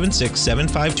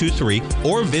 866-476-7523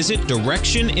 or visit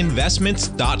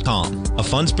directioninvestments.com. A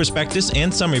fund's prospectus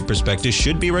and summary prospectus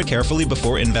should be read carefully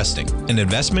before investing. An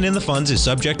investment in the funds is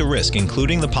subject to risk,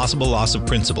 including the possible loss of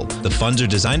principal. The funds are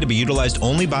designed to be utilized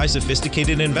only by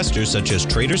sophisticated investors such as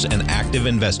traders and active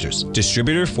investors.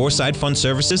 Distributor Foreside Fund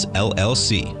Services,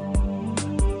 LLC.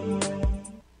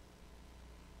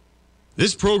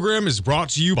 This program is brought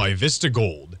to you by Vista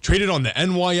Gold, traded on the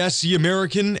NYSE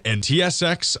American and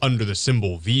TSX under the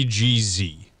symbol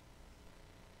VGZ.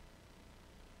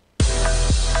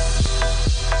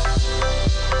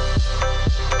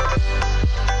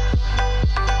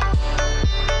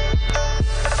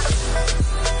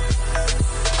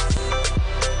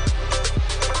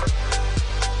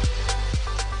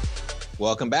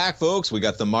 Welcome back, folks. We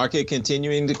got the market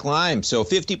continuing to climb. So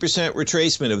 50%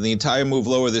 retracement of the entire move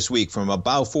lower this week from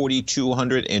about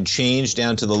 4,200 and change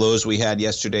down to the lows we had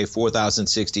yesterday,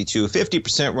 4,062.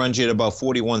 50% run at about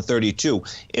 4,132.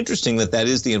 Interesting that that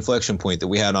is the inflection point that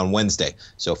we had on Wednesday.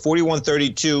 So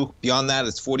 4,132. Beyond that,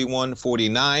 it's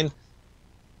 4,149.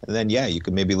 And then, yeah, you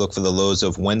could maybe look for the lows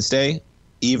of Wednesday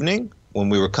evening when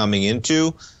we were coming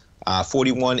into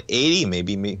 4180.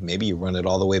 Maybe you run it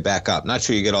all the way back up. Not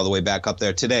sure you get all the way back up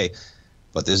there today,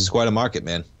 but this is quite a market,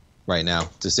 man, right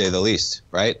now, to say the least,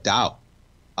 right? Dow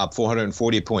up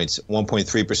 440 points,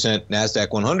 1.3%.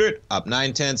 NASDAQ 100 up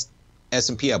 0.9.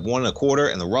 S&P up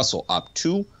 1.25, and the Russell up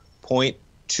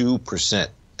 2.2%.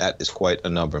 That is quite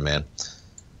a number, man.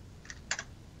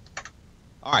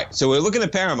 All right, so we're looking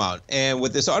at Paramount, and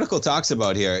what this article talks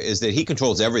about here is that he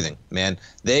controls everything, man.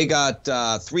 They got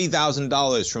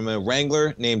 $3,000 from a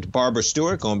wrangler named Barbara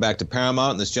Stewart, going back to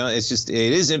Paramount. And this, it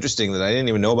is interesting that I didn't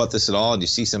even know about this at all. And you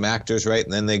see some actors, right,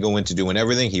 and then they go into doing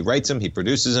everything. He writes them, he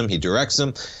produces them, he directs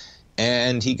them,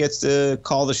 and he gets to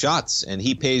call the shots. And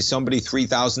he pays somebody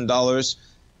 $3,000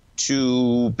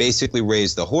 to basically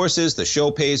raise the horses. The show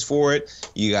pays for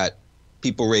it. You got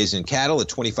people raising cattle at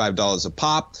 $25 a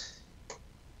pop.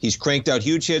 He's cranked out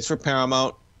huge hits for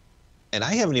Paramount, and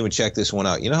I haven't even checked this one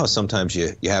out. You know how sometimes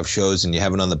you have shows and you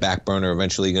have it on the back burner,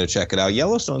 eventually you're going to check it out?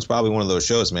 Yellowstone's probably one of those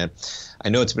shows, man. I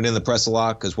know it's been in the press a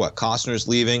lot because, Costner's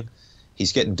leaving.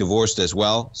 He's getting divorced as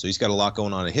well, so he's got a lot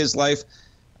going on in his life.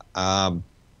 But,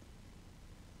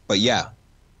 yeah.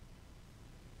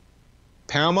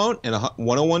 Paramount and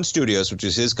 101 Studios, which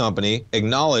is his company,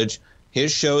 acknowledge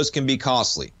his shows can be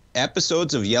costly.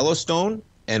 Episodes of Yellowstone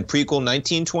and prequel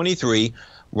 1923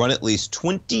 run at least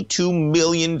 $22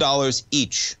 million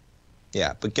each.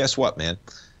 Yeah, but guess what, man?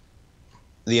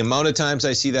 The amount of times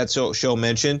I see that show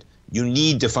mentioned, you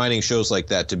need defining shows like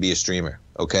that to be a streamer,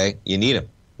 okay? You need them,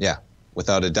 yeah,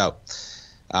 without a doubt.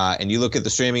 And you look at the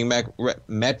streaming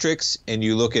metrics, and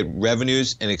you look at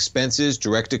revenues and expenses,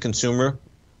 direct-to-consumer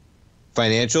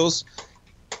financials.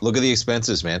 Look at the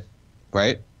expenses, man,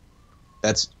 right?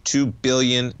 That's $2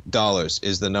 billion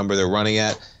is the number they're running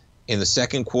at. In the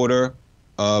second quarter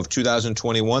of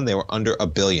 2021, they were under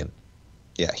 $1 billion.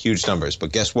 Yeah, huge numbers.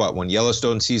 But guess what? When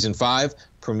Yellowstone Season 5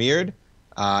 premiered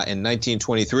in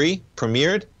 1923,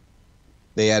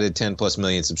 they added 10+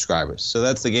 million subscribers. So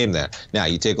that's the game there. Now,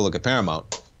 you take a look at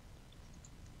Paramount.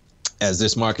 As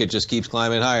this market just keeps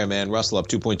climbing higher, man. Russell up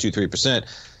 2.23%.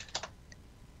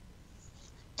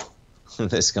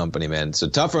 This company, man. So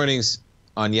tough earnings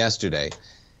on yesterday.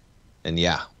 And,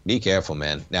 yeah, be careful,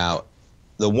 man. Now,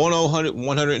 the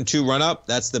 102 run-up,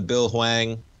 that's the Bill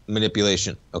Huang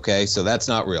manipulation, okay? So that's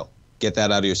not real. Get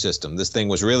that out of your system. This thing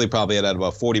was really probably at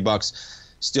about $40.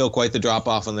 Still quite the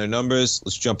drop-off on their numbers.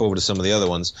 Let's jump over to some of the other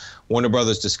ones. Warner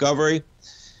Brothers Discovery.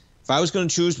 If I was going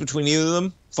to choose between either of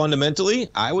them, fundamentally,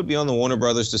 I would be on the Warner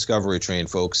Brothers Discovery train,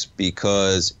 folks,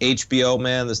 because HBO,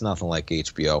 man, there's nothing like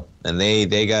HBO. And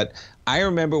they got, I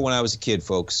remember when I was a kid,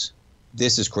 folks,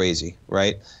 this is crazy,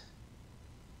 right?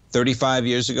 35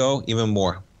 years ago, even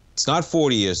more. It's not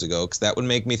 40 years ago, because that would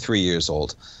make me 3 years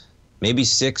old. Maybe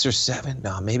 6 or 7,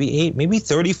 no, maybe 8, maybe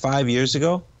 35 years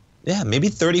ago. Yeah, maybe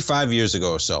 35 years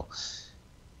ago or so.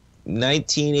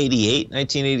 1988,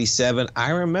 1987, I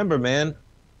remember, man,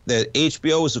 that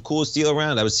HBO was the coolest deal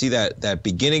around. I would see that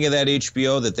beginning of that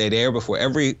HBO that they'd air before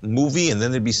every movie, and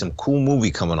then there'd be some cool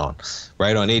movie coming on,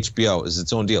 right, on HBO as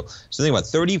its own deal. So think about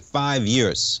 35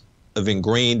 years of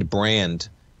ingrained brand,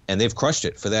 and they've crushed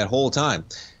it for that whole time.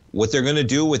 What they're going to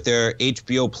do with their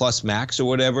HBO Plus Max or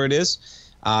whatever it is,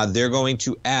 they're going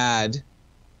to add,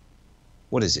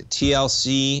 what is it,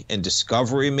 TLC and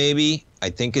Discovery maybe? I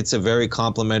think it's a very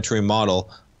complimentary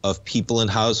model of people in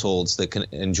households that can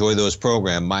enjoy those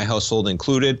programs, my household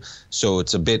included, so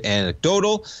it's a bit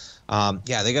anecdotal.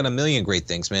 Yeah, they got a million great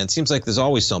things, man. It seems like there's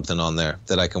always something on there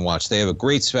that I can watch. They have a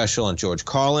great special on George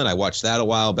Carlin. I watched that a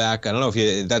while back. I don't know if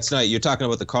you're talking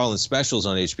about the Carlin specials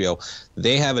on HBO.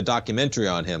 They have a documentary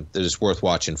on him that is worth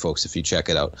watching, folks, if you check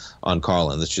it out on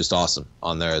Carlin. That's just awesome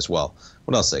on there as well.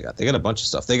 What else they got? They got a bunch of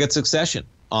stuff. They got Succession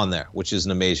on there, which is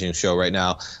an amazing show right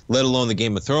now, let alone the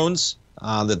Game of Thrones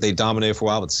that they dominated for a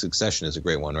while, but Succession is a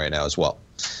great one right now as well.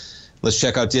 Let's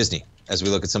check out Disney as we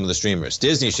look at some of the streamers.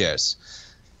 Disney shares.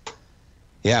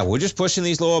 Yeah, we're just pushing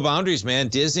these lower boundaries, man.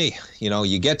 Disney,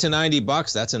 you get to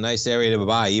 $90, that's a nice area to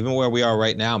buy, even where we are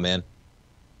right now, man.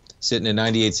 Sitting at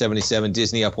 98.77,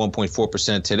 Disney up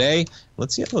 1.4% today.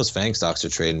 Let's see how those FANG stocks are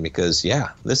trading because, yeah,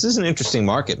 this is an interesting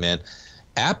market, man.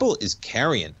 Apple is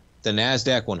carrying the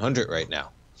NASDAQ 100 right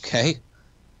now, okay?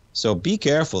 So be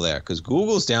careful there because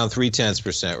Google's down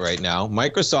 0.3% right now.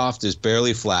 Microsoft is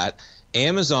barely flat.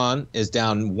 Amazon is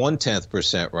down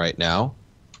 0.1% right now.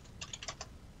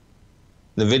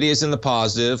 NVIDIA's in the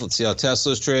positive. Let's see how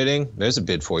Tesla's trading. There's a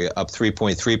bid for you, up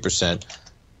 3.3%.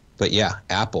 But yeah,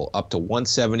 Apple up to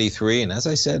 173. And as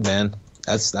I said, man,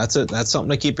 that's something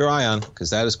to keep your eye on because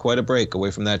that is quite a break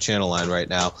away from that channel line right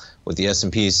now with the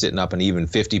S&P sitting up an even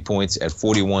 50 points at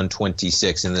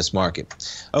 41.26 in this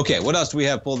market. Okay, what else do we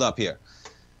have pulled up here?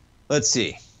 Let's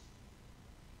see.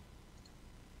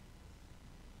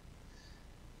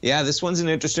 Yeah, this one's an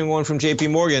interesting one from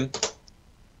JP Morgan.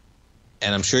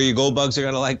 And I'm sure you gold bugs are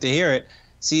going to like to hear it.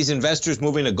 Sees investors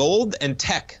moving to gold and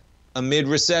tech amid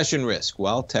recession risk.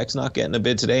 Well, tech's not getting a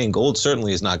bid today, and gold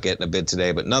certainly is not getting a bid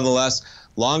today. But nonetheless,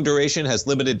 long duration has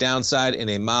limited downside in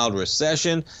a mild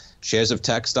recession. Shares of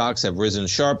tech stocks have risen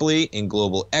sharply in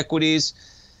global equities.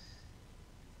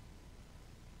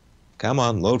 Come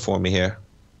on, load for me here.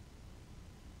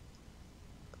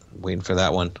 Waiting for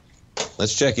that one.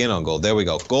 Let's check in on gold. There we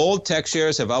go. Gold tech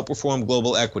shares have outperformed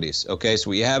global equities. Okay, so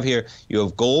what you have here, you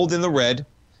have gold in the red.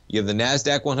 You have the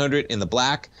NASDAQ 100 in the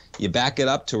black. You back it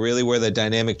up to really where the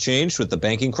dynamic changed with the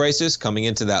banking crisis coming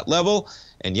into that level.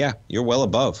 And yeah, you're well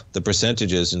above the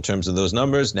percentages in terms of those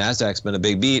numbers. NASDAQ's been a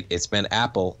big beat. It's been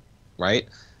Apple, right?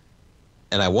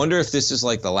 And I wonder if this is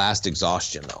like the last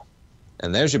exhaustion, though.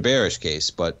 And there's your bearish case,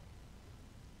 but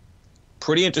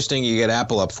pretty interesting. You get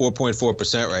Apple up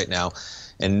 4.4% right now,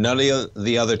 and none of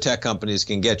the other tech companies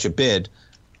can get your bid.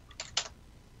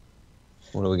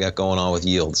 What do we got going on with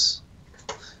yields?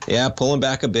 Yeah, pulling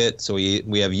back a bit. So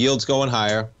we have yields going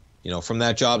higher. From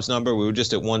that jobs number, we were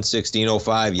just at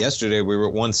 116.05. Yesterday, we were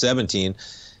at 117.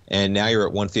 And now you're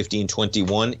at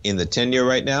 115.21 in the 10-year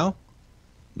right now.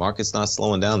 Market's not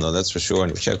slowing down, though, that's for sure.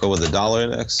 And you check over the dollar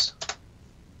index.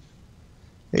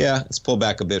 Yeah, it's pulled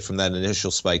back a bit from that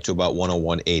initial spike to about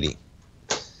 101.80.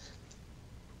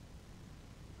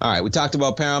 All right, we talked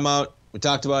about Paramount. We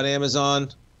talked about Amazon.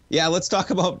 Yeah, let's talk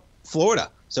about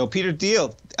Florida. So Peter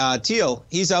Thiel,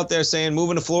 he's out there saying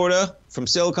moving to Florida from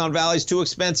Silicon Valley is too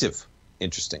expensive.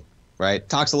 Interesting, right?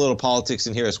 Talks a little politics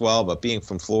in here as well, but being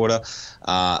from Florida,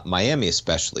 Miami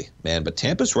especially, man. But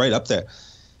Tampa's right up there.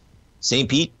 St.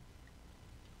 Pete.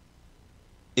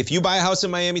 If you buy a house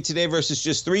in Miami today versus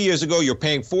just 3 years ago, you're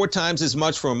paying 4 times as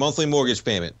much for a monthly mortgage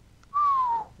payment.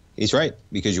 He's right,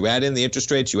 because you add in the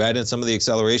interest rates, you add in some of the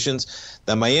accelerations.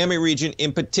 The Miami region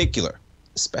in particular,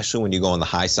 especially when you go on the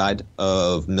high side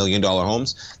of $1 million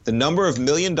homes, the number of $1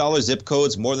 million zip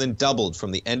codes more than doubled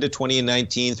from the end of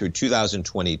 2019 through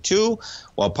 2022,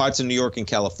 while parts of New York and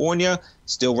California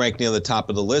still rank near the top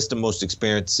of the list of most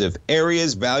expensive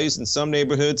areas. Values in some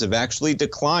neighborhoods have actually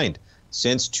declined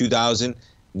since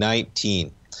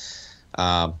 2019.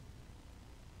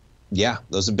 Yeah,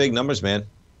 those are big numbers, man.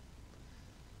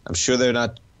 I'm sure they're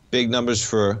not big numbers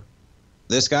for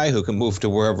this guy who can move to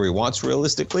wherever he wants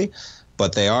realistically.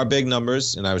 but they are big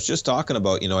numbers. And I was just talking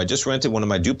about, I just rented one of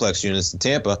my duplex units in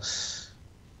Tampa,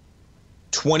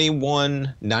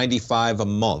 $21.95 a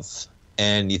month.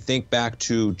 And you think back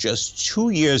to just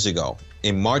 2 years ago,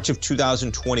 in March of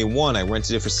 2021, I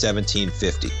rented it for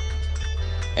 $1,750.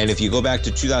 And if you go back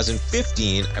to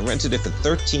 2015, I rented it for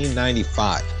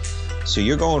 $1,395. So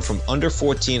you're going from under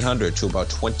 $1,400 to about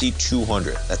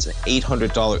 $2,200. That's an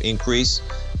 $800 increase.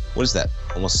 What is that?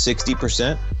 Almost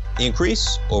 60%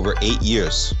 increase over 8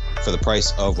 years for the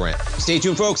price of rent. Stay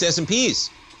tuned, folks. S&P's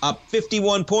up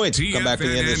 51 points. Come back to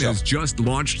the end of the TFNN show. has just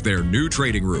launched their new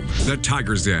trading room, the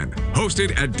Tiger's Den,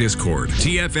 hosted at Discord.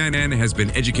 TFNN has been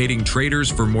educating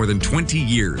traders for more than 20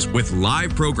 years with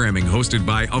live programming hosted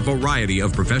by a variety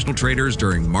of professional traders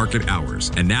during market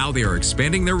hours. And now they are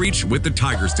expanding their reach with the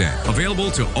Tiger's Den, available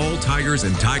to all tigers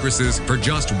and tigresses for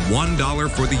just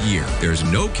 $1 for the year. There's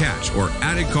no catch or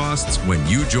added costs when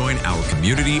you join our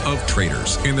community of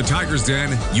traders. In the Tiger's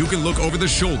Den, you can look over the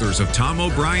shoulders of Tom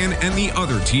O'Brien and the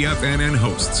other TFNN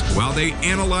hosts while they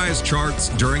analyze charts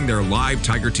during their live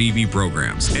Tiger TV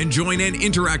programs, and join an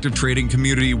interactive trading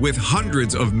community with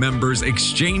hundreds of members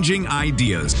exchanging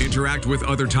ideas. Interact with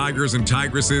other tigers and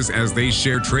tigresses as they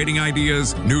share trading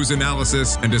ideas, news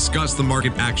analysis, and discuss the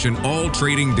market action all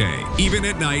trading day, even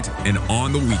at night and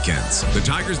on the weekends. The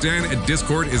Tiger's Den at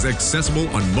Discord is accessible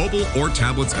on mobile or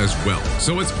tablets as well,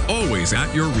 so it's always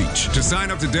at your reach. To sign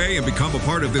up today and become a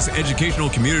part of this educational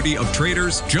community of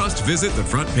traders, just visit the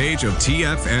front page of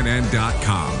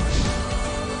TFNN.com.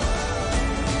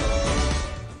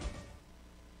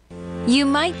 You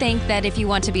might think that if you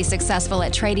want to be successful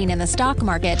at trading in the stock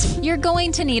market, you're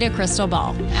going to need a crystal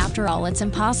ball. After all, it's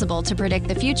impossible to predict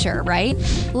the future, right?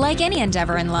 Like any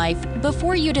endeavor in life,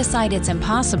 before you decide it's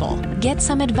impossible, get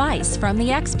some advice from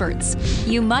the experts.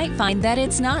 You might find that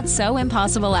it's not so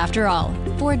impossible after all.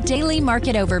 For daily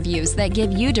market overviews that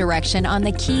give you direction on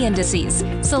the key indices,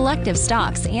 selective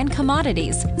stocks, and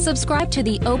commodities, subscribe to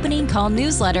the Opening Call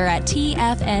newsletter at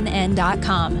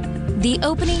TFNN.com. The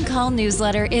Opening Call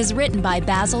newsletter is written by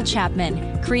Basil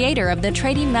Chapman, creator of the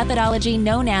trading methodology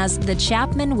known as the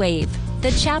Chapman Wave. The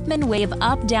Chapman Wave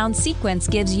up-down sequence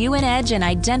gives you an edge in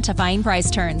identifying price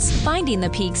turns, finding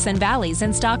the peaks and valleys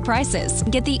in stock prices.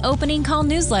 Get the Opening Call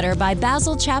newsletter by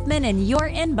Basil Chapman in your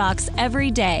inbox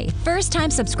every day. First-time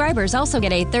subscribers also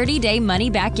get a 30-day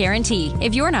money-back guarantee.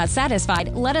 If you're not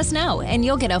satisfied, let us know, and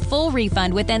you'll get a full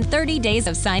refund within 30 days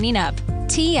of signing up.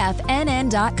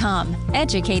 TFNN.com,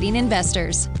 educating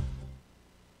investors.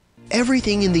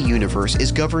 Everything in the universe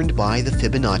is governed by the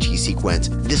Fibonacci sequence.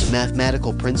 This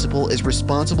mathematical principle is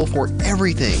responsible for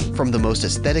everything from the most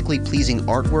aesthetically pleasing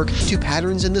artwork to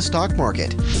patterns in the stock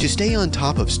market. To stay on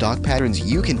top of stock patterns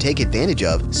you can take advantage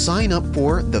of, sign up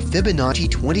for the Fibonacci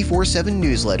 24/7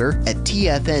 newsletter at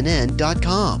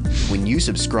TFNN.com. When you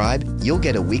subscribe, you'll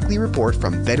get a weekly report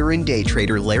from veteran day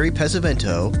trader Larry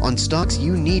Pesavento on stocks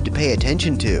you need to pay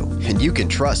attention to. And you can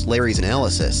trust Larry's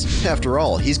analysis. After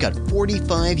all, he's got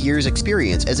 45 years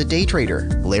experience as a day trader.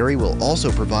 Larry will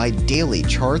also provide daily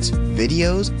charts,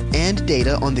 videos, and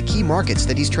data on the key markets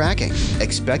that he's tracking.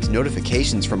 Expect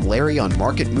notifications from Larry on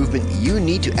market movement you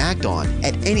need to act on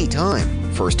at any time.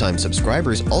 First-time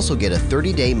subscribers also get a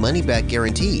 30-day money-back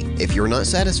guarantee. If you're not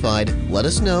satisfied, let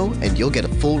us know and you'll get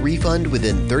a full refund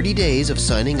within 30 days of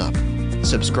signing up.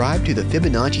 Subscribe to the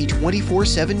Fibonacci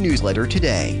 24/7 newsletter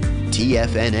today.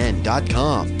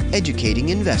 TFNN.com, educating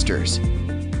investors.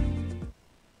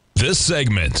 This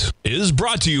segment is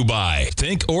brought to you by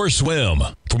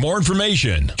Thinkorswim. For more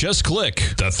information, just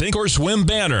click the Thinkorswim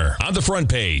banner on the front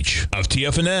page of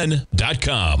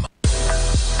TFNN.com.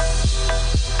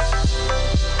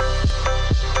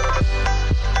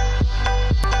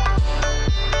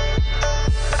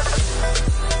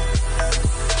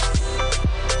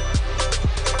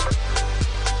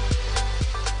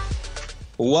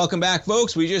 Welcome back,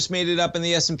 folks. We just made it up in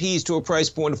the S&Ps to a price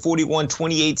point of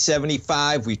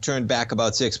 4128.75. We turned back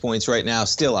about 6 points right now,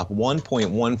 still up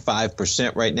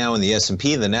 1.15% right now in the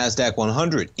S&P. The NASDAQ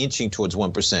 100 inching towards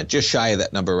 1%, just shy of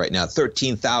that number right now,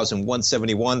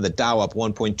 13,171. The Dow up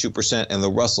 1.2% and the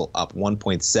Russell up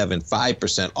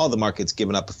 1.75%. All the markets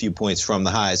giving up a few points from the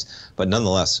highs, but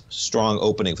nonetheless, strong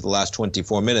opening for the last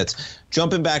 24 minutes.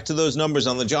 Jumping back to those numbers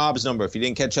on the jobs number, if you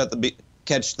didn't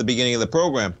catch the beginning of the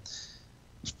program,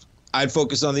 I'd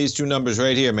focus on these two numbers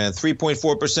right here, man.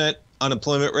 3.4%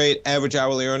 unemployment rate, average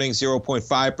hourly earnings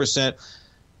 0.5%.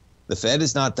 The Fed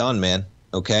is not done, man,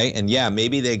 okay? And yeah,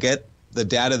 maybe they get the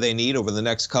data they need over the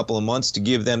next couple of months to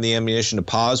give them the ammunition to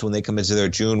pause when they come into their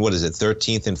June,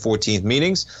 13th and 14th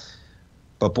meetings.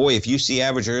 But boy, if you see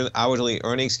average hourly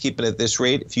earnings keeping at this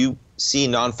rate, if you see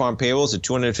non-farm payrolls at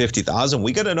 250,000,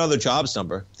 we got another jobs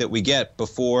number that we get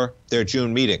before their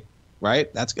June meeting,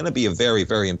 right? That's going to be a very,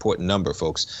 very important number,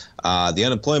 folks. The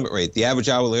unemployment rate, the average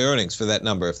hourly earnings for that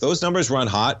number. If those numbers run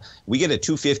hot, we get a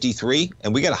 253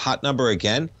 and we get a hot number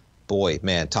again. Boy,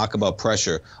 man, talk about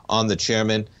pressure on the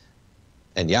chairman.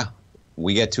 And yeah,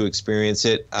 we get to experience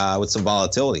it with some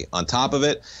volatility on top of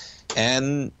it.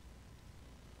 And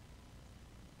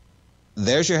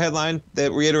there's your headline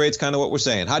that reiterates kind of what we're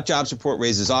saying. Hot jobs report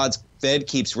raises odds. Fed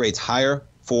keeps rates higher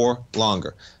for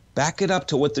longer. Back it up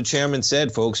to what the chairman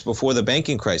said, folks, before the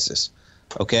banking crisis.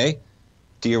 Okay?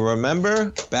 Do you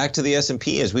remember back to the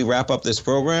S&P as we wrap up this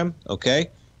program? Okay?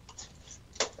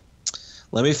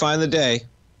 Let me find the day.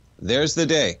 There's the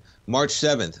day. March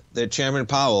 7th, that Chairman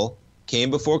Powell came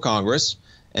before Congress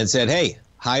and said, hey,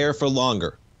 higher for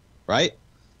longer, right?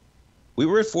 We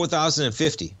were at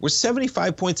 4,050. We're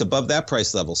 75 points above that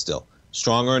price level still.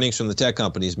 Strong earnings from the tech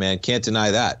companies, man. Can't deny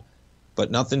that.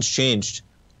 But nothing's changed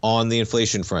on the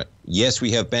inflation front. Yes, we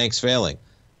have banks failing.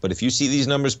 But if you see these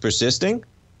numbers persisting,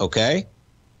 okay,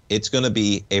 it's going to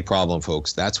be a problem,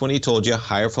 folks. That's when he told you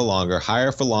higher for longer.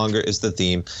 Higher for longer is the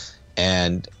theme.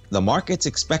 And the market's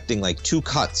expecting like 2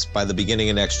 cuts by the beginning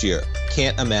of next year.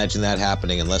 Can't imagine that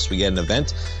happening unless we get an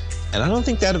event. And I don't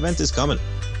think that event is coming.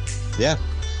 Yeah.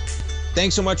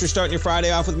 Thanks so much for starting your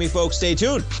Friday off with me, folks. Stay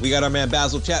tuned. We got our man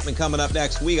Basil Chapman coming up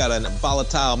next. We got a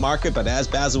volatile market, but as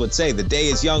Basil would say, the day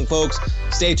is young, folks.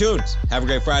 Stay tuned. Have a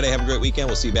great Friday. Have a great weekend.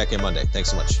 We'll see you back here Monday.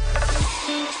 Thanks so much.